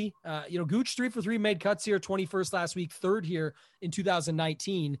guys, maybe, Gooch 3 for 3 made cuts here, 21st last week, third here in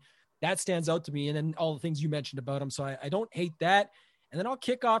 2019. That stands out to me. And then all the things you mentioned about him. So I don't hate that. And then I'll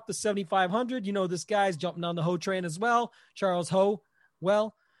kick off the 7,500. This guy's jumping on the Ho train as well. Charles Ho,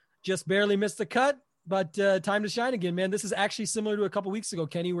 well, just barely missed the cut, but time to shine again, man. This is actually similar to a couple weeks ago,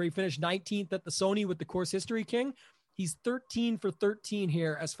 Kenny, where he finished 19th at the Sony with the Course History King. He's 13 for 13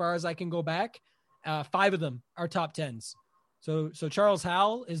 here as far as I can go back. 5 of them are top 10s. So Charles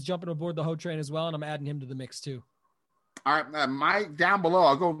Howell is jumping aboard the Ho train as well, and I'm adding him to the mix too. All right, my down below,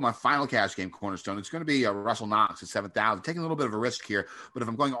 I'll go with my final cash game cornerstone. It's going to be Russell Knox at 7,000. Taking a little bit of a risk here, but if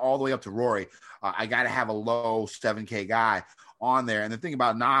I'm going all the way up to Rory, I got to have a low 7K guy on there. And the thing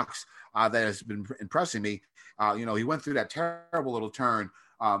about Knox that has been impressing me, he went through that terrible little turn,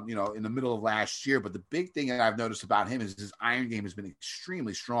 in the middle of last year. But the big thing that I've noticed about him is his iron game has been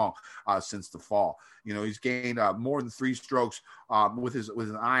extremely strong since the fall. He's gained more than 3 strokes with his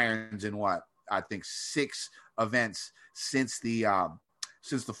irons in I think 6 events since the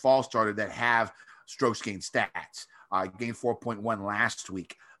fall started that have strokes gained stats. Gained 4.1 last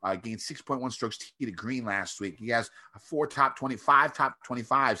week. Gained 6.1 strokes tee to green last week. He has 5 top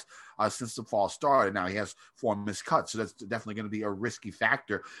 25s since the fall started. Now he has 4 missed cuts, so that's definitely going to be a risky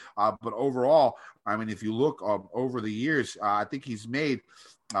factor. But overall, I mean, if you look over the years, I think he's made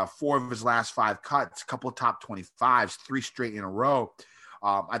 4 of his last 5 cuts, a couple of top 25s, 3 straight in a row.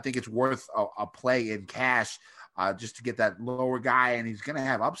 I think it's worth a play in cash just to get that lower guy, and he's going to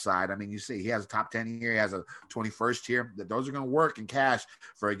have upside. I mean, you see, he has a top 10 here, he has a 21st here. Those are going to work in cash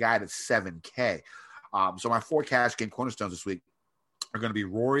for a guy that's 7K. So my 4 cash game cornerstones this week are going to be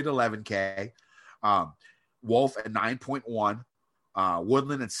Rory at 11K, Wolf at 9.1,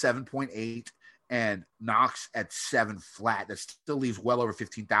 Woodland at 7.8, and Knox at 7 flat. That still leaves well over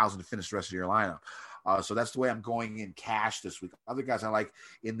 15,000 to finish the rest of your lineup. So that's the way I'm going in cash this week. Other guys I like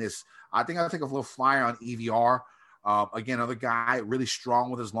in this, I think I'll take a little flyer on EVR. Again, another guy really strong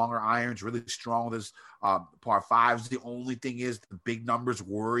with his longer irons, really strong with his par 5s. The only thing is the big numbers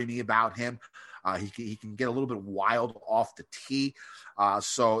worry me about him. He can get a little bit wild off the tee.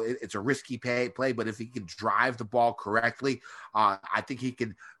 So it's a risky play, but if he can drive the ball correctly, I think he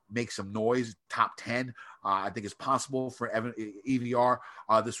can make some noise. Top 10, I think it's possible for EVR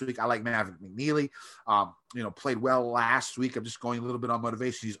this week. I like Maverick McNeely. Played well last week. I'm just going a little bit on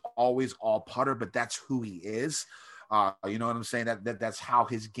motivation. He's always all putter, but that's who he is. You know what I'm saying? That's how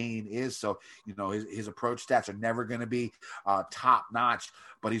his game is. So, his approach stats are never going to be top notch,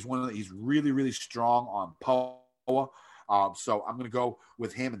 but he's really, really strong on POA. So I'm going to go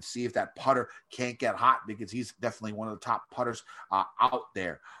with him and see if that putter can't get hot, because he's definitely one of the top putters out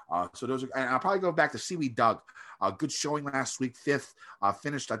there. So those are, and I'll probably go back to Seaweed Doug. Good showing last week, 5th,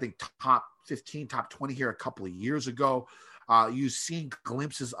 finished, I think, top 15, top 20 here a couple of years ago. You've seen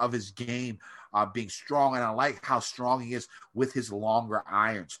glimpses of his game being strong, and I like how strong he is with his longer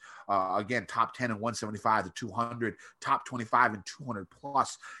irons. Again, top 10 and 175 to 200, top 25 and 200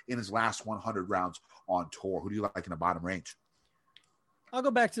 plus in his last 100 rounds on tour. Who do you like in the bottom range? I'll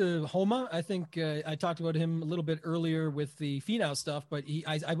go back to Homa. I think I talked about him a little bit earlier with the Finau stuff, but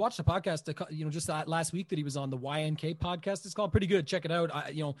I watched a podcast, just last week that he was on, the YNK podcast. It's called, pretty good. Check it out.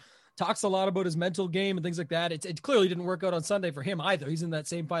 Talks a lot about his mental game and things like that. It clearly didn't work out on Sunday for him either. He's in that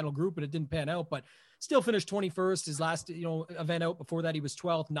same final group, but it didn't pan out, but still finished 21st. His last, event out before that, he was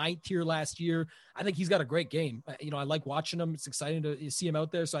 12th, 9th here last year. I think he's got a great game. I like watching him. It's exciting to see him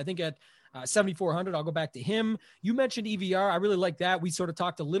out there. So I think at 7,400, I'll go back to him. You mentioned EVR. I really like that. We sort of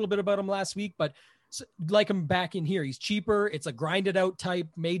talked a little bit about him last week, but like him back in here. He's cheaper. It's a grinded out type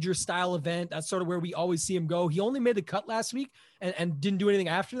major style event. That's sort of where we always see him go. He only made the cut last week and didn't do anything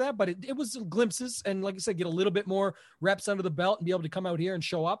after that, but it was glimpses. And like I said, get a little bit more reps under the belt and be able to come out here and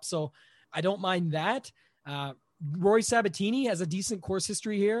show up. So I don't mind that. Rory Sabatini has a decent course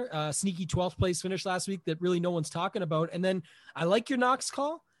history here. Sneaky 12th place finish last week that really no one's talking about. And then I like your Knox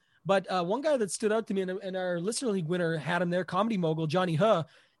call, but one guy that stood out to me, and our Listener League winner had him there, Comedy Mogul, Johnny Huh,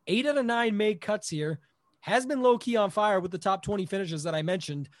 8 out of 9 made cuts here, has been low-key on fire with the top 20 finishes that I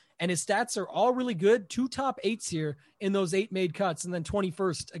mentioned, and his stats are all really good. 2 top 8s here in those 8 made cuts, and then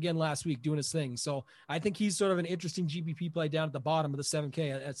 21st again last week doing his thing. So I think he's sort of an interesting GPP play down at the bottom of the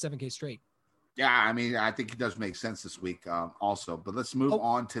 7K at 7K straight. Yeah, I mean, I think it does make sense this week also. But let's move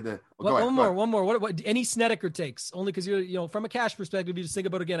on to the one more. What any Snedeker takes? Only because you're from a cash perspective, you just think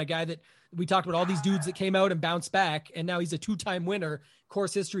about again a guy that we talked about all these dudes that came out and bounced back, and now he's a 2-time winner,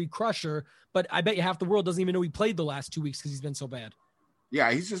 course history crusher. But I bet you half the world doesn't even know he played the last 2 weeks because he's been so bad. Yeah,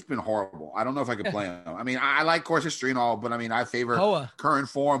 he's just been horrible. I don't know if I could play him. I mean, I like course history and all, but I mean, I favor current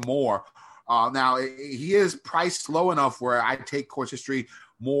form more. Now he is priced low enough where I take course history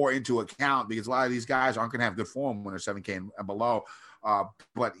more into account because a lot of these guys aren't going to have good form when they're 7K and below.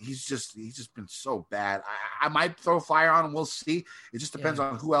 But he's just been so bad. I might throw a flyer on him. We'll see. It just depends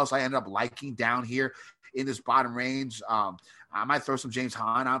on who else I end up liking down here in this bottom range. I might throw some James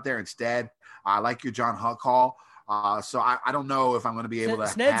Hahn out there instead. I like your John Huck call. So I don't know if I'm going to be able to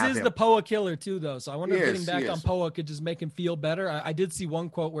Sneds have is him. the POA killer too, though. So I wonder if getting back on POA could just make him feel better. I did see one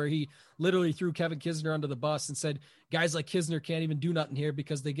quote where he literally threw Kevin Kisner under the bus and said, guys like Kisner can't even do nothing here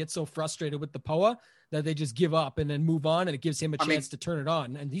because they get so frustrated with the POA that they just give up and then move on, and it gives him a chance to turn it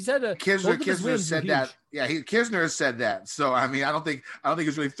on. And he's had Kisner said that. Yeah, Kisner has said that. So I mean, I don't think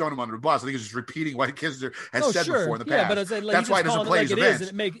he's really throwing him under the bus. I think he's just repeating what Kisner has said before in the past. Yeah, but that's why he doesn't play his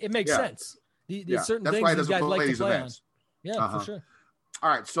events. It makes sense. There's certain things these guys like to play events. On. Yeah, for sure. All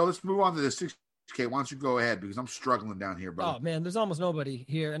right, so let's move on to the 6K. Why don't you go ahead because I'm struggling down here, brother. Oh man, there's almost nobody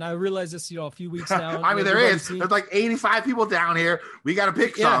here, and I realized this, a few weeks now. I mean, there's like 85 people down here. We got to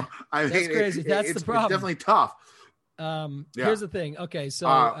pick some. I mean, that's crazy. That's the problem. It's definitely tough. Here's the thing. Okay, so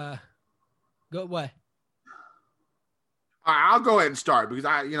go away. All right, I'll go ahead and start because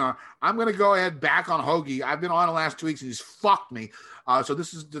I'm going to go ahead back on Hoagie. I've been on the last 2 weeks and he's fucked me. So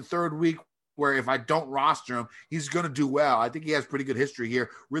this is the third week where if I don't roster him, he's going to do well. I think he has pretty good history here,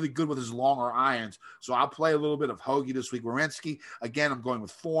 really good with his longer irons. So I'll play a little bit of Hoagie this week. Werenski, again, I'm going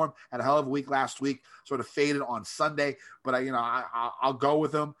with form. Had a hell of a week last week, sort of faded on Sunday. But, I'll go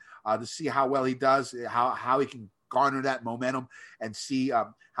with him to see how well he does, how he can garner that momentum and see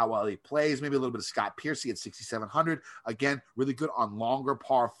how well he plays. Maybe a little bit of Scott Piercy at 6,700. Again, really good on longer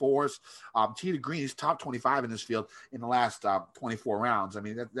par fours. Tee to green, he's top 25 in this field in the last 24 rounds. I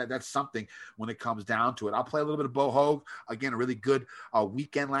mean, that's something when it comes down to it. I'll play a little bit of Bo Hoag. Again, a really good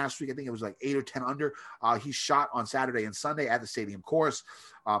weekend last week. I think it was like 8 or 10 under. He shot on Saturday and Sunday at the Stadium course.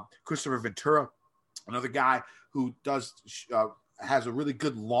 Christopher Ventura, another guy who has a really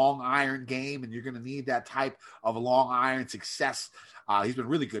good long iron game, and you're going to need that type of long iron success. He's been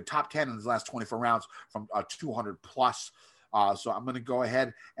really good, top 10 in his last 24 rounds from 200 plus. So I'm going to go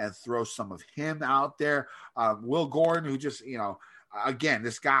ahead and throw some of him out there. Will Gordon, who just, again,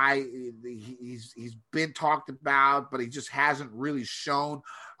 this guy, he's been talked about, but he just hasn't really shown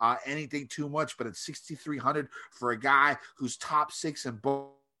anything too much. But at 6,300 for a guy who's top 6 in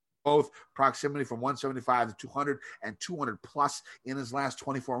both proximity from 175 to 200 and 200 plus in his last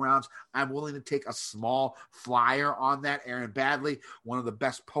 24 rounds, I'm willing to take a small flyer on that. Aaron Badley, one of the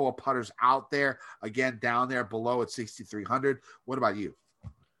best POA putters out there, again, down there below at 6,300. What about you?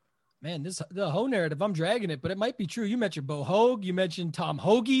 Man, the whole narrative, I'm dragging it, but it might be true. You mentioned Bo Hoag, you mentioned Tom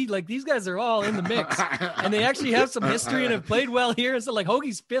Hoagie. Like, these guys are all in the mix, and they actually have some history and have played well here. And so, like,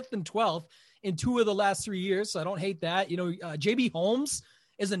 Hoagie's 5th and 12th in 2 of the last 3 years, so I don't hate that. JB Holmes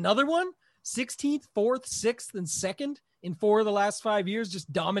is another one, 16th, 4th, 6th, and 2nd in 4 of the last 5 years,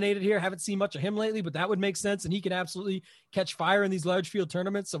 just dominated here. Haven't seen much of him lately, but that would make sense, and he can absolutely catch fire in these large field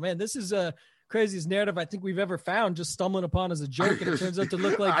tournaments. So, man, this is a craziest narrative I think we've ever found, just stumbling upon as a joke, and it turns out to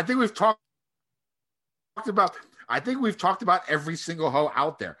look like... I think we've talked about every single hoe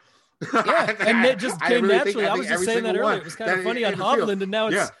out there. Yeah, and it just came naturally. I was just saying that earlier. It was kind of funny on Hovland, and now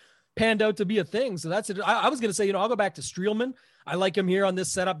it's panned out to be a thing. So that's it. I was going to say, I'll go back to Streelman. I like him here on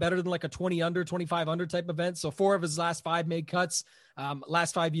this setup better than like a 20 under, 25 under type event. So 4 of his last 5 made cuts,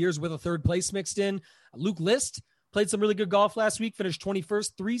 last 5 years with a 3rd place mixed in. Luke List played some really good golf last week, finished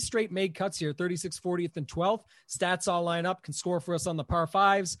 21st, 3 straight made cuts here, 36th, 40th, and 12th. Stats all line up, can score for us on the par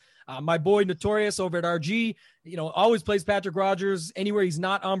 5s. My boy Notorious over at RG, always plays Patrick Rogers anywhere he's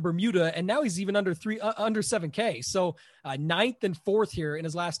not on Bermuda, and now he's even under 7K. So 9th and 4th here in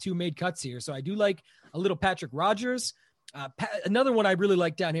his last 2 made cuts here. So I do like a little Patrick Rogers. Another one I really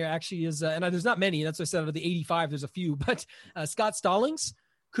like down here actually is, and there's not many, that's what I said, out of the 85, there's a few, but Scott Stallings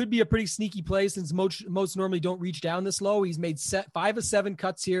could be a pretty sneaky play since most normally don't reach down this low. He's made 5 of 7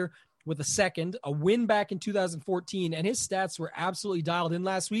 cuts here with a 2nd, a win back in 2014, and his stats were absolutely dialed in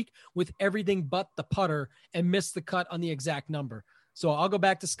last week with everything but the putter and missed the cut on the exact number. So I'll go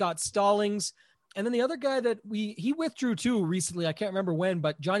back to Scott Stallings. And then the other guy that he withdrew too recently, I can't remember when,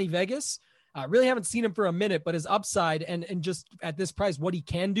 but Johnny Vegas, Really haven't seen him for a minute, but his upside and just at this price, what he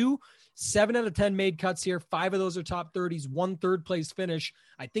can do, 7 out of 10 made cuts here. 5 of those are top 30s, 1 third place finish.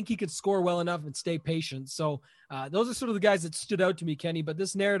 I think he could score well enough and stay patient. So those are sort of the guys that stood out to me, Kenny. But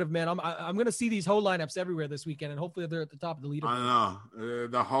this narrative, man, I'm going to see these whole lineups everywhere this weekend, and hopefully they're at the top of the leaderboard. I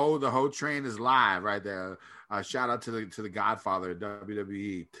know the whole train is live right there. Shout out to the Godfather,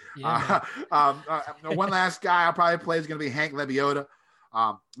 WWE. Yeah, one last guy I'll probably play is going to be Hank Lebioda.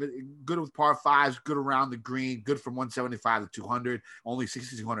 Good with par fives, good around the green, good from 175 to 200, only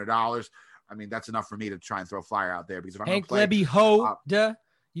 $6,200. I mean, that's enough for me to try and throw a flyer out there because if I'm Hank going to play, Lebioda,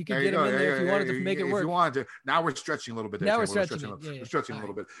 you can get him in there if you wanted to make it work. If you wanted to, now we're stretching a little bit. There, we're stretching a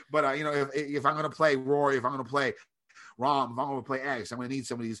little bit. But if I'm going to play Rory, if I'm going to play Rom, if I'm going to play X, I'm going to need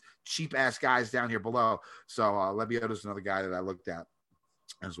some of these cheap ass guys down here below. So Lebioda is another guy that I looked at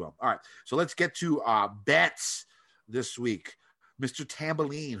as well. All right, so let's get to bets this week. Mr.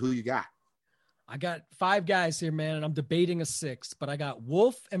 Tamboline, who you got? I got 5 guys here, man, and I'm debating a 6th, but I got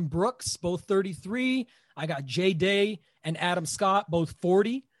Wolf and Brooks, both 33. I got Jay Day and Adam Scott, both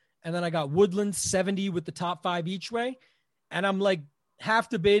 40. And then I got Woodland 70 with the top 5 each way. And I'm like half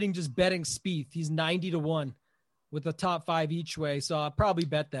debating just betting Spieth. He's 90-1 with the top 5 each way. So I'll probably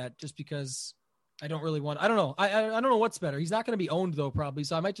bet that just because I don't really want, I don't know. I don't know what's better. He's not going to be owned though, probably.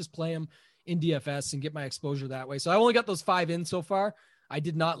 So I might just play him in DFS and get my exposure that way. So I only got those 5 in so far. I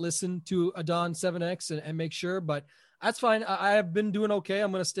did not listen to Adon 7X and make sure, but that's fine. I have been doing okay.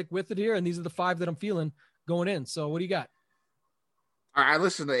 I'm going to stick with it here. And these are the 5 that I'm feeling going in. So what do you got? All right, I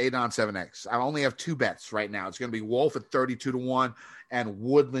listened to Adon 7X. I only have 2 bets right now. It's going to be Wolf at 32-1 and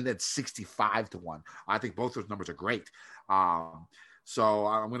Woodland at 65-1. I think both those numbers are great. So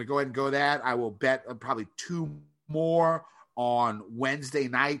I'm going to go ahead and go that. I will bet probably 2 more on Wednesday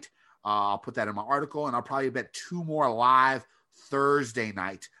night. I'll put that in my article, and I'll probably bet 2 more live Thursday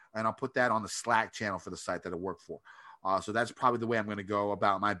night, and I'll put that on the Slack channel for the site that I work for. So that's probably the way I'm going to go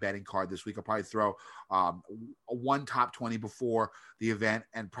about my betting card this week. I'll probably throw 1 top 20 before the event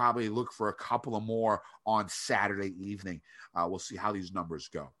and probably look for a couple of more on Saturday evening. We'll see how these numbers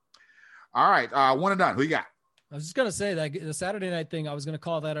go. All right, one and done. Who you got? I was just going to say that the Saturday night thing, I was going to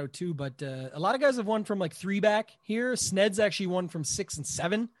call that out too, but a lot of guys have won from like 3 back here. Sned's actually won from 6 and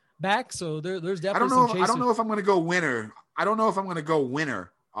 7 back. So there's definitely I don't know if I'm going to go winner.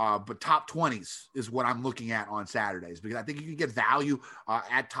 But top 20s is what I'm looking at on Saturdays because I think you can get value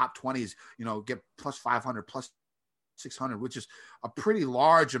at top 20s, get plus 500, plus 600, which is a pretty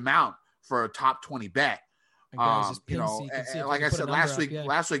large amount for a top 20 bet. Like I said, last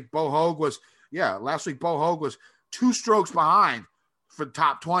week, Bo Hogue was 2 strokes behind for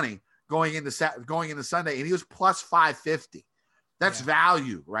top 20 going into Sunday, and he was plus 550. That's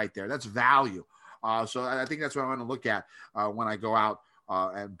value right there. That's value. So I think that's what I'm going to look at when I go out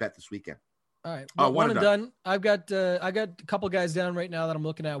and bet this weekend. All right. Well, one and done. I've got a couple guys down right now that I'm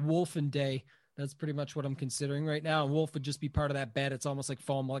looking at. Wolf and Day. That's pretty much what I'm considering right now. And Wolf would just be part of that bet. It's almost like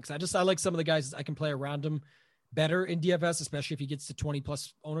fall mulks. I like some of the guys I can play around him better in DFS, especially if he gets to 20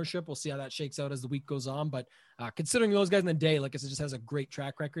 plus ownership. We'll see how that shakes out as the week goes on. But considering those guys in the Day, like I said, just has a great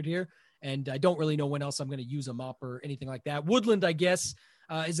track record here. And I don't really know when else I'm going to use him up or anything like that. Woodland, I guess,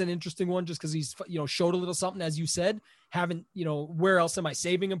 is an interesting one just because he's, showed a little something, as you said. Haven't, where else am I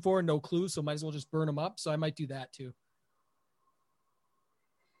saving him for? No clue. So might as well just burn him up. So I might do that too.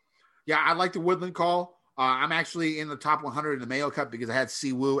 Yeah, I like the Woodland call. I'm actually in the top 100 in the Mayo Cup because I had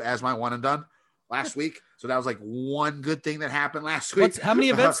Siwoo as my one and done last week. So that was like one good thing that happened last week. How many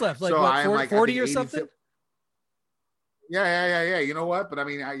events left? Like, so 40 or something? Yeah. You know what? But I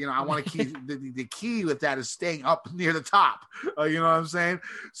mean, I want to keep the key with that is staying up near the top. You know what I'm saying?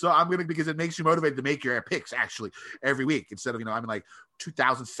 So because it makes you motivated to make your picks actually every week instead of, I'm in like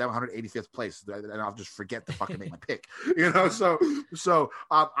 2,785th place and I'll just forget to fucking make my pick, So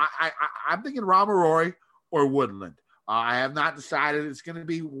I'm thinking Rahm or Rory or Woodland. I have not decided. It's going to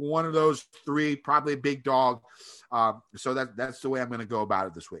be one of those 3, probably a big dog. So that's the way I'm going to go about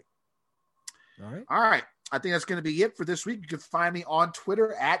it this week. All right. I think that's going to be it for this week. You can find me on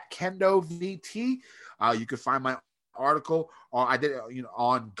Twitter at KendoVT. You can find my article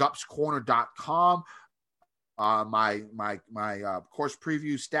on gupscorner.com. My course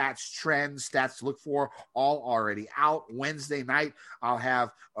preview, stats, trends, stats to look for, all already out. Wednesday night, I'll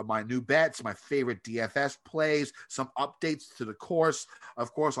have my new bets, my favorite DFS plays, some updates to the course,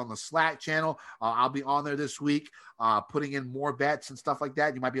 of course, on the Slack channel. I'll be on there this week, putting in more bets and stuff like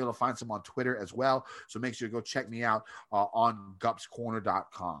that. You might be able to find some on Twitter as well. So make sure you go check me out on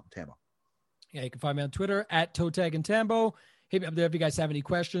gupscorner.com. Tambo. Yeah, you can find me on Twitter at Totag and Tambo. Hit me up there if you guys have any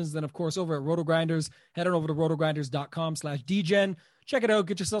questions. Then, of course, over at Roto Grinders, head on over to rotogrinders.com/DGen. check it out.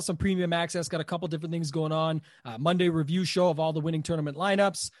 Get yourself some premium access. Got a couple different things going on. Monday review show of all the winning tournament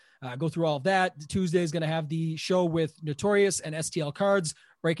lineups. Go through all of that. Tuesday is going to have the show with Notorious and STL Cards,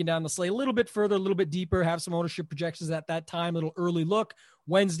 breaking down the slate a little bit further, a little bit deeper, have some ownership projections at that time, a little early look.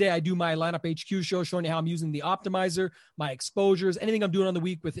 Wednesday, I do my Lineup HQ show, showing you how I'm using the optimizer, my exposures, anything I'm doing on the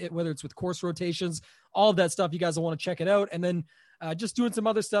week with it, whether it's with course rotations, all of that stuff. You guys will want to check it out. And then just doing some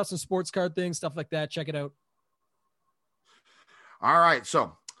other stuff, some sports card things, stuff like that. Check it out. All right.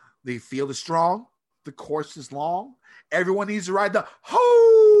 So the field is strong. The course is long. Everyone needs to ride the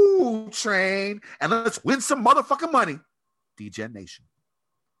whole train, and let's win some motherfucking money. DGen Nation.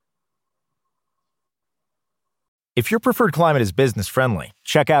 If your preferred climate is business friendly,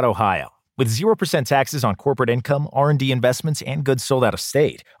 check out Ohio. With 0% taxes on corporate income, R&D investments, and goods sold out of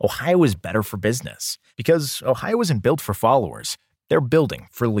state, Ohio is better for business. Because Ohio isn't built for followers. They're building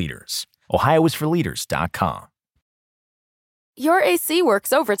for leaders. OhioIsForLeaders.com. Your AC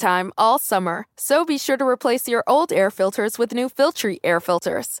works overtime all summer, so be sure to replace your old air filters with new Filtry air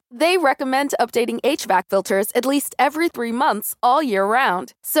filters. They recommend updating HVAC filters at least every 3 months all year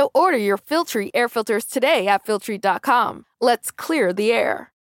round. So order your Filtry air filters today at Filtry.com. Let's clear the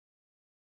air.